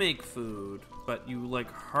could make food, but you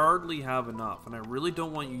like hardly have enough. And I really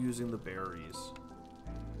don't want you using the berries.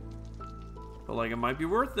 But like, it might be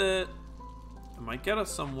worth it. It might get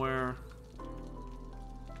us somewhere.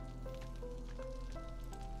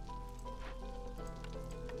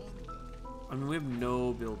 I mean, we have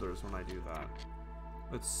no builders when I do that.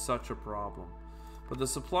 That's such a problem. But the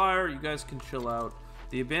supplier, you guys can chill out.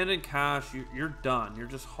 The abandoned cache, you're done. You're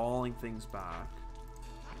just hauling things back.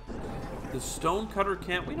 The stone cutter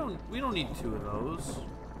camp, we don't need 2 of those.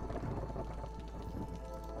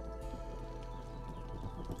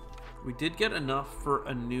 We did get enough for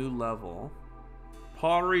a new level.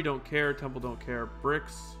 Pottery, don't care. Temple, don't care.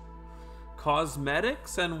 Bricks,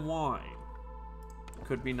 cosmetics, and wine.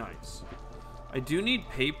 Could be nice. I do need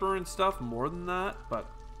paper and stuff more than that, but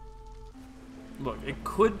look, it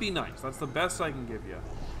could be nice. That's the best I can give you.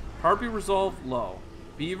 Harpy resolve, low.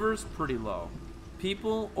 Beavers, pretty low.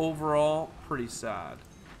 People, overall, pretty sad.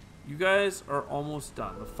 You guys are almost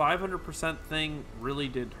done. The 500% thing really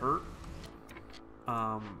did hurt.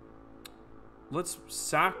 Let's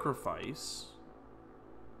sacrifice.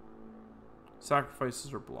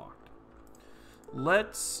 Sacrifices are blocked.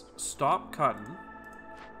 Let's stop cutting.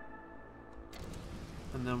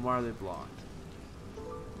 And then why are they blocked?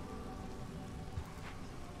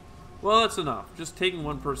 Well, that's enough. Just taking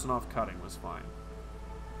one person off cutting was fine.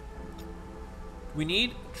 We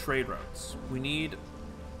need trade routes. We need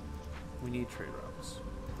trade routes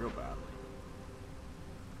real badly.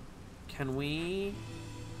 Can we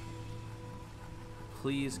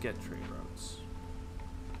please get trade routes?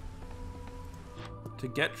 to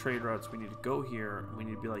get trade routes, we need to go here and we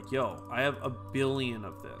need to be like, yo, I have 1 billion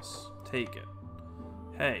of this. Take it.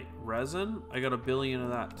 Hey, resin, I got 1 billion of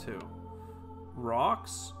that too.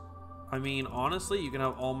 Rocks, I mean, honestly, you can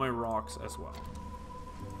have all my rocks as well.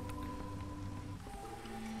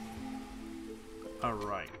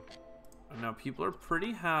 Alright. Now people are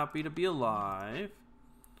pretty happy to be alive.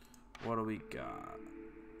 What do we got?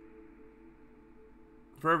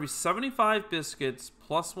 For every 75 biscuits,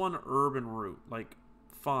 plus 1 urban root. Like,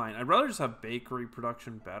 fine. I'd rather just have bakery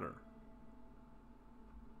production better.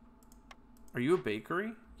 Are you a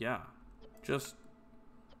bakery? Yeah. Just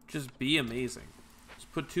be amazing.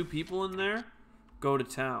 Just put 2 people in there. Go to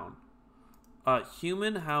town.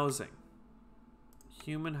 Human housing.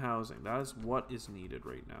 Human housing. That is what is needed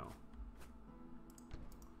right now.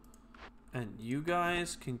 And you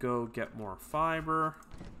guys can go get more fiber.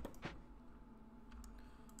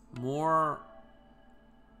 More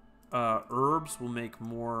herbs will make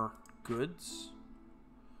more goods.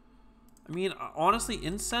 I mean, honestly,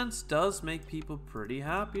 incense does make people pretty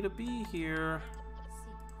happy to be here.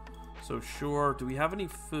 So sure, do we have any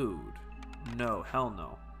food? No, hell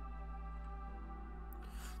no.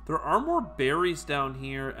 There are more berries down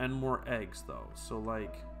here and more eggs though. So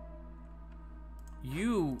like,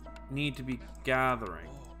 you need to be gathering.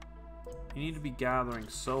 You need to be gathering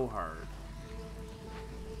so hard.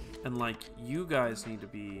 And like, you guys need to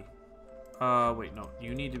be... wait, no.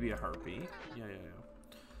 You need to be a harpy. Yeah.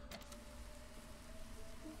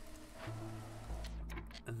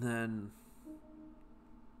 And then...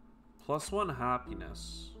 +1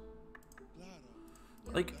 happiness.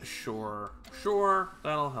 Like, sure. Sure,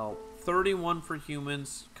 that'll help. 31 for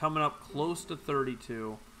humans. Coming up close to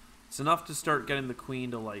 32. It's enough to start getting the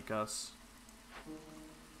queen to like us.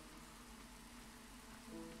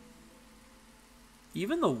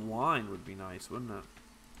 Even the wine would be nice, wouldn't it?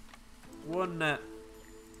 Wouldn't it?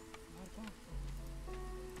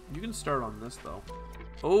 You can start on this, though.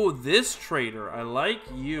 Oh, this trader. I like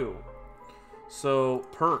you. So,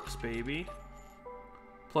 perks, baby.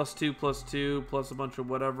 +2, +2, plus a bunch of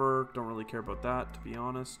whatever. Don't really care about that, to be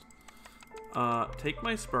honest. Take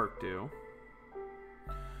my spark dew.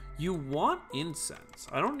 You want incense.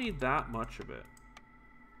 I don't need that much of it.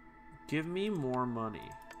 Give me more money.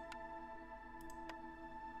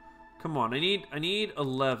 Come on, I need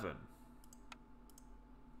 11.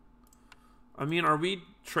 I mean, are we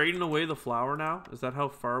trading away the flour now? Is that how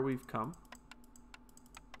far we've come?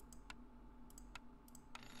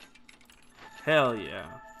 Hell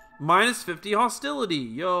yeah. -50 hostility.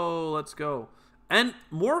 Yo, let's go. And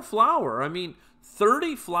more flour. I mean,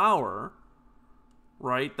 30 flour,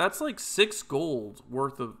 right? That's like 6 gold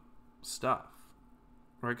worth of stuff,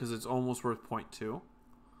 right? Because it's almost worth 0.2.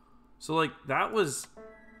 So, like, that was...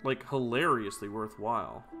 like, hilariously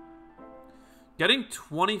worthwhile. Getting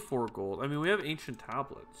 24 gold. I mean, we have ancient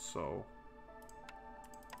tablets, so...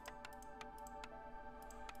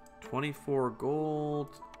 24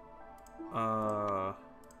 gold.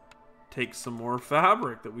 Take some more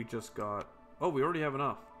fabric that we just got. Oh, we already have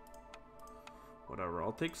enough. Whatever,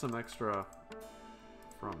 I'll take some extra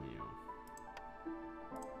from you.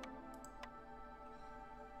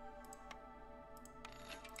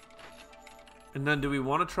 And then do we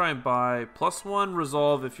want to try and buy +1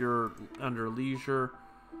 resolve if you're under leisure?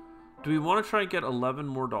 Do we want to try and get 11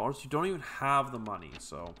 more dollars? You don't even have the money,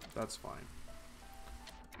 so that's fine.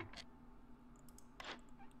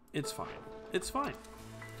 It's fine. It's fine.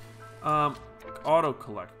 Auto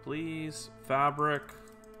collect, please. Fabric.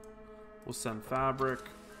 We'll send fabric.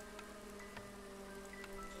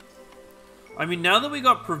 I mean, now that we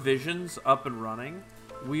got provisions up and running,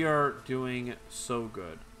 we are doing so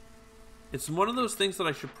good. It's one of those things that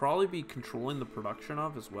I should probably be controlling the production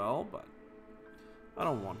of as well, but I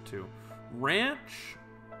don't want to. Ranch.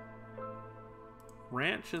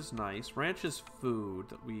 Ranch is nice. Ranch is food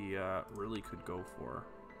that we really could go for.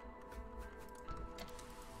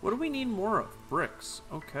 What do we need more of? Bricks.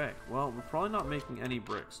 Okay, well, we're probably not making any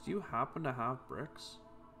bricks. Do you happen to have bricks?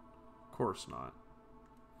 Of course not.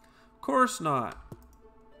 Of course not.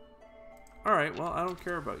 Alright, well, I don't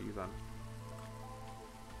care about you then.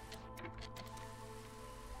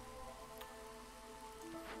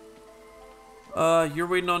 You're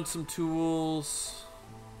waiting on some tools.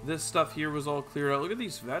 This stuff here was all cleared out. Look at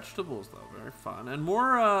these vegetables, though. Very fun. And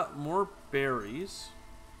more berries.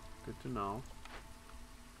 Good to know.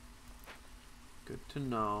 Good to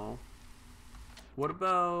know. What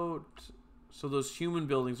about... So those human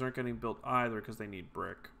buildings aren't getting built either because they need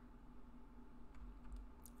brick.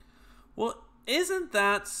 Well, isn't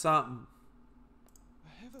that something?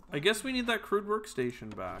 I guess we need that crude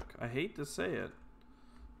workstation back. I hate to say it.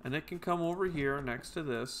 And it can come over here next to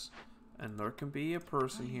this. And there can be a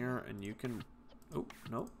person here. And you can... Oh,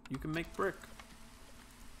 no. You can make brick.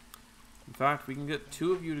 In fact, we can get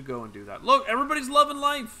 2 of you to go and do that. Look, everybody's loving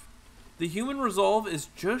life. The human resolve is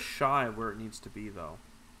just shy of where it needs to be, though.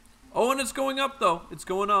 Oh, and it's going up, though. It's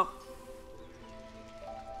going up.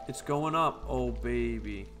 It's going up. Oh,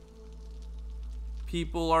 baby.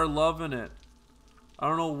 People are loving it. I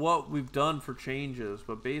don't know what we've done for changes,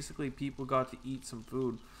 but basically people got to eat some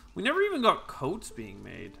food. We never even got coats being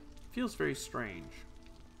made. Feels very strange.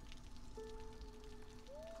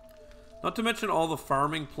 Not to mention all the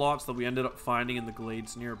farming plots that we ended up finding in the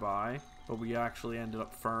glades nearby, but we actually ended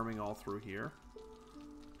up farming all through here.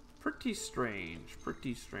 Pretty strange,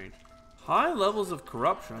 pretty strange. High levels of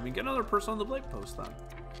corruption. I mean, get another person on the blade post then.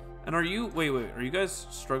 And are you, wait, are you guys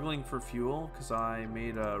struggling for fuel? Because I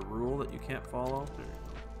made a rule that you can't follow. There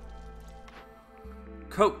you go.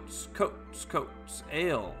 Coats, coats, coats,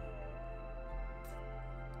 ale.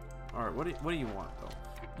 All right, what do you want though?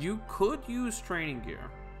 You could use training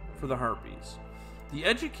gear for the harpies. The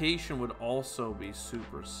education would also be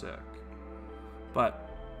super sick,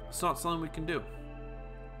 but it's not something we can do.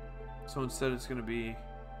 So instead, it's going to be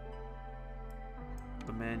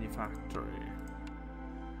the manufactory.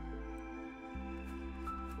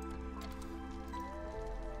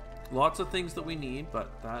 Lots of things that we need,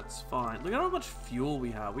 but that's fine. Look at how much fuel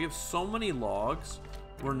we have. We have so many logs.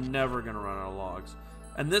 We're never going to run out of logs.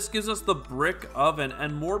 And this gives us the brick oven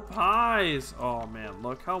and more pies. Oh, man.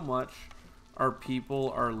 Look how much our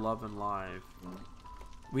people are loving life.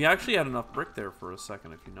 We actually had enough brick there for a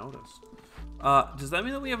second, if you noticed. Does that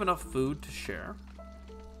mean that we have enough food to share?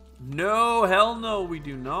 No, hell no, we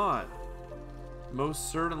do not.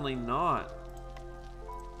 Most certainly not.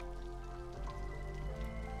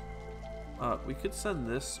 We could send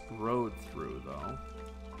this road through, though.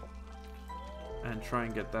 And try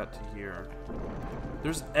and get that to here.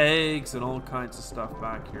 There's eggs and all kinds of stuff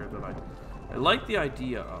back here that I like the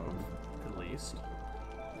idea of, at least.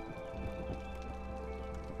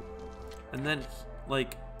 And then,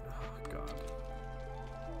 like, oh, God.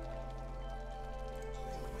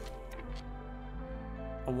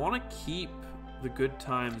 I want to keep the good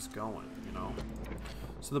times going, you know?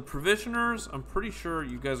 So the provisioners, I'm pretty sure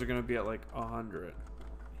you guys are going to be at like 100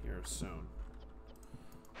 here soon.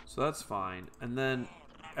 So that's fine. And then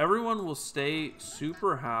everyone will stay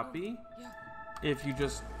super happy if you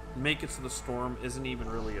just make it so the storm isn't even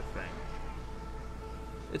really a thing.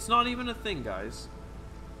 It's not even a thing, guys.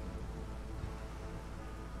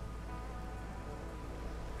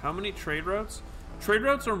 How many trade routes? Trade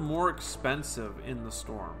routes are more expensive in the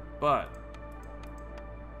storm, but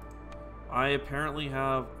I apparently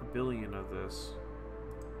have 1 billion of this.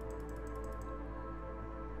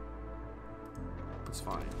 It's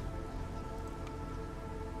fine.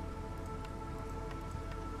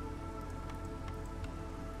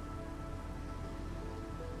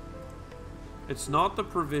 It's not the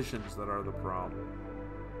provisions that are the problem.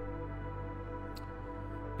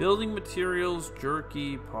 Building materials,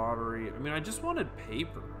 jerky, pottery. I mean, I just wanted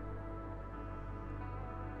paper.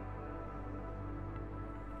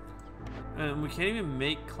 And we can't even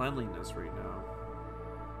make cleanliness right now.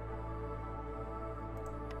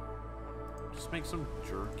 Just make some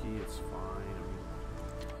jerky, it's fine. I mean,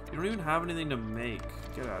 you don't even have anything to make.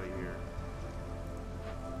 Get out of here.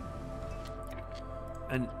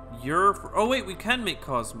 And you're... Oh, wait, we can make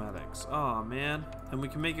cosmetics. Oh, man. And we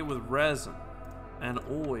can make it with resin and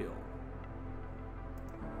oil.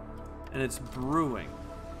 And it's brewing.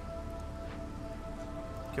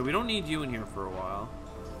 Okay, we don't need you in here for a while.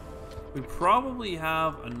 We probably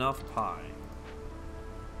have enough pie.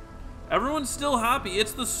 Everyone's still happy.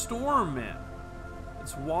 It's the storm, man.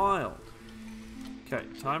 It's wild. Okay,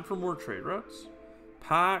 time for more trade routes.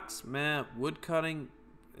 Packs, man, wood cutting.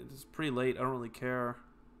 It's pretty late. I don't really care.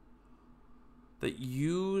 That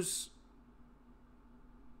use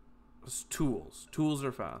tools. Tools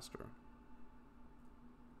are faster.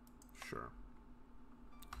 Sure.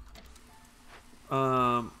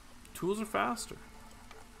 Tools are faster.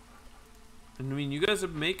 And I mean, you guys are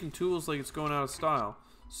making tools like it's going out of style.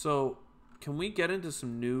 So, can we get into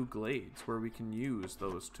some new glades where we can use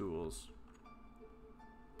those tools?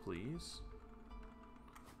 Please?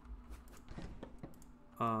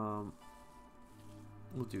 We'll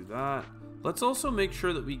do that. Let's also make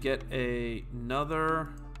sure that we get another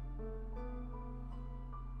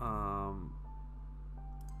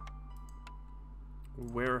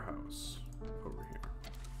warehouse over here.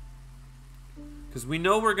 Because we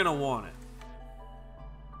know we're going to want it.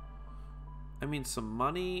 I mean, some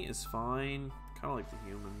money is fine. Kind of like the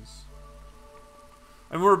humans.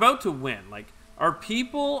 And we're about to win. Like, Our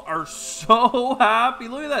people are so happy.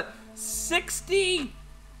 Look at that. 60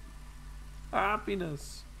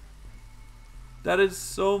 happiness. That is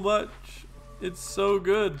so much. It's so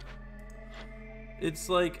good. It's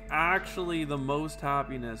like actually the most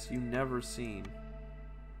happiness you've never seen.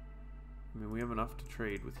 I mean, we have enough to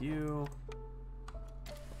trade with you.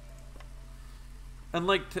 And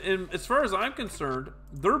like, as far as I'm concerned,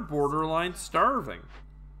 they're borderline starving.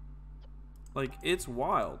 Like, it's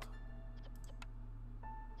wild.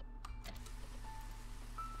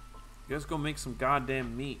 You guys go make some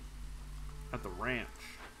goddamn meat at the ranch.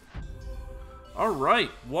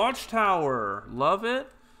 Alright, Watchtower. Love it.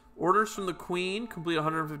 Orders from the Queen. Complete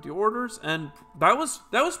 150 orders. And that was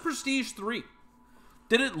Prestige 3.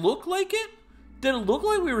 Did it look like it? Did it look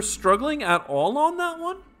like we were struggling at all on that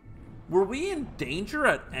one? Were we in danger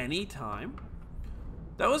at any time?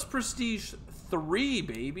 That was Prestige 3,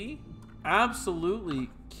 baby. Absolutely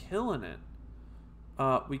killing it.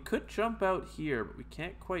 We could jump out here, but we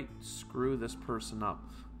can't quite screw this person up.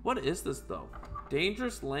 What is this, though?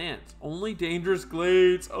 Dangerous lands. Only dangerous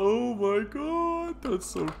glades. Oh my god. That's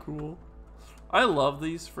so cool. I love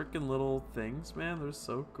these freaking little things, man. They're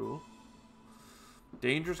so cool.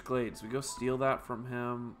 Dangerous glades. We go steal that from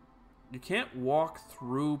him. You can't walk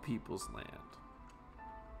through people's land,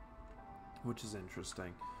 which is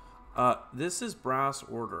interesting. This is Brass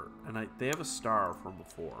Order, and they have a star from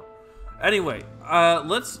before. Anyway,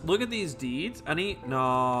 let's look at these deeds.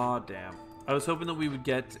 No, damn. I was hoping that we would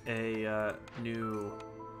get a new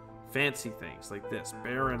fancy things like this.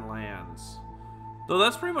 Barren lands. Though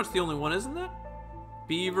that's pretty much the only one, isn't it?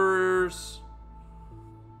 Beavers.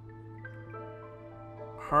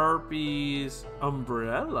 Harpies.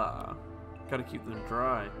 Umbrella. Gotta keep them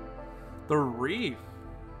dry. The Reef.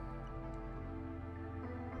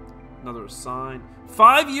 Another sign.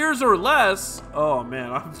 5 years or less? Oh,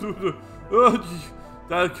 man.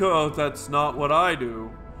 That's not what I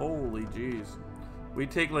do. Holy jeez. We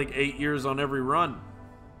take like 8 years on every run.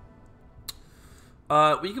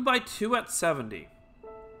 We could buy 2 at 70.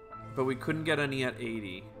 But we couldn't get any at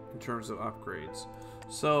 80 in terms of upgrades.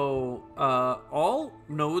 So, all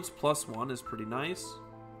nodes +1 is pretty nice.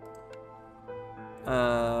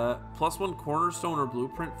 +1 cornerstone or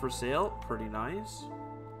blueprint for sale. Pretty nice.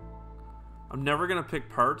 I'm never going to pick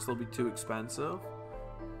parts. They'll be too expensive.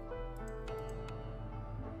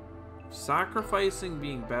 Sacrificing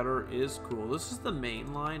being better is cool. This is the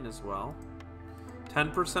main line as well.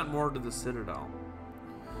 10% more to the Citadel.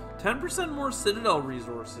 10% more Citadel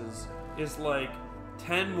resources is like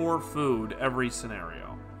 10 more food every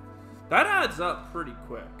scenario. That adds up pretty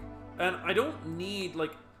quick. And I don't need,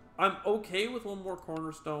 like, I'm okay with 1 more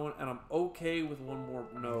cornerstone and I'm okay with 1 more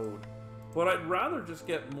node. But I'd rather just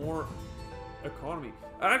get more economy.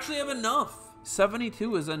 I actually have enough.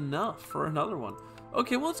 72 is enough for another one.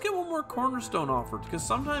 Okay, well, let's get 1 more cornerstone offered, because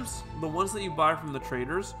sometimes the ones that you buy from the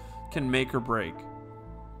traders can make or break.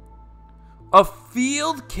 A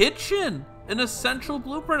field kitchen! An essential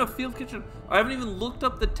blueprint of field kitchen. I haven't even looked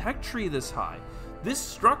up the tech tree this high. This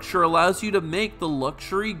structure allows you to make the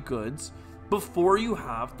luxury goods before you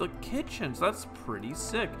have the kitchens. That's pretty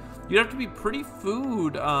sick. You'd have to be pretty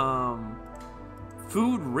food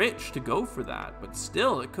rich to go for that, but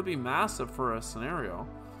still, it could be massive for a scenario.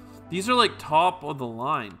 These are like top of the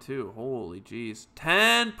line too. Holy jeez.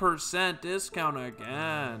 10% discount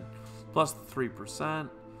again. Plus 3%.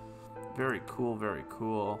 Very cool, very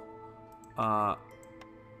cool.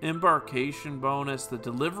 Embarkation bonus. The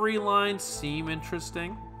delivery lines seem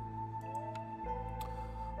interesting.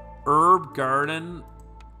 Herb garden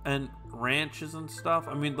and ranches and stuff.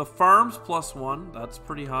 I mean, the farms +1. That's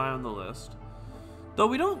pretty high on the list. Though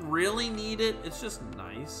we don't really need it. It's just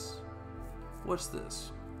nice. What's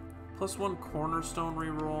this? +1 cornerstone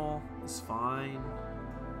reroll is fine.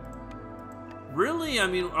 Really, I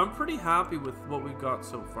mean, I'm pretty happy with what we've got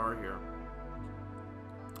so far here.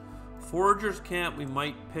 Foragers camp we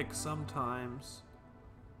might pick sometimes.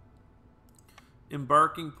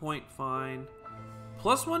 Embarking point, fine.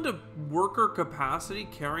 +1 to worker capacity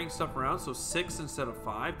carrying stuff around, so 6 instead of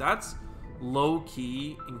 5. That's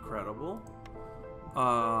low-key incredible.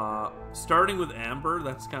 Starting with Amber,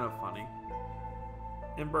 that's kind of funny.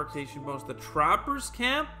 Embarkation bonus. The Trappers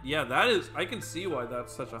camp? Yeah, that is... I can see why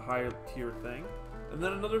that's such a high tier thing. And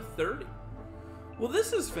then another 30. Well,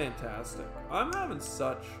 this is fantastic. I'm having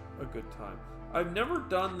such a good time. I've never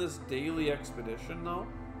done this daily expedition, though.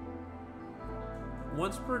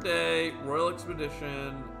 Once per day, Royal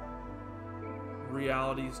Expedition,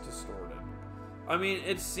 Realities Distorted. I mean,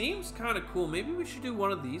 it seems kind of cool. Maybe we should do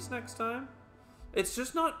one of these next time. It's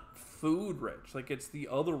just not food rich. Like, it's the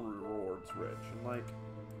other rewards rich. And, like,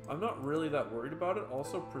 I'm not really that worried about it.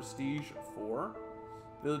 Also, Prestige 4.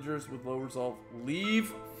 Villagers with low resolve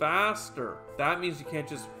leave faster. That means you can't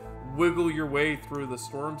just wiggle your way through the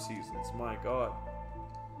storm seasons. My god.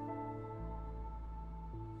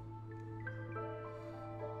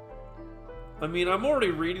 I mean, I'm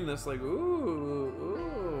already reading this like,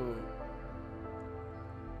 ooh.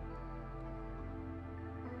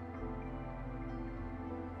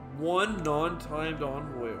 One non-timed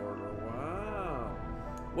envoy order. Wow.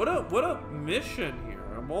 What a mission here.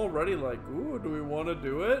 I'm already like, ooh, do we want to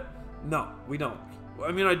do it? No, we don't.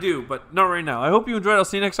 I mean, I do, but not right now. I hope you enjoyed. I'll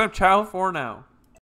see you next time. Ciao for now.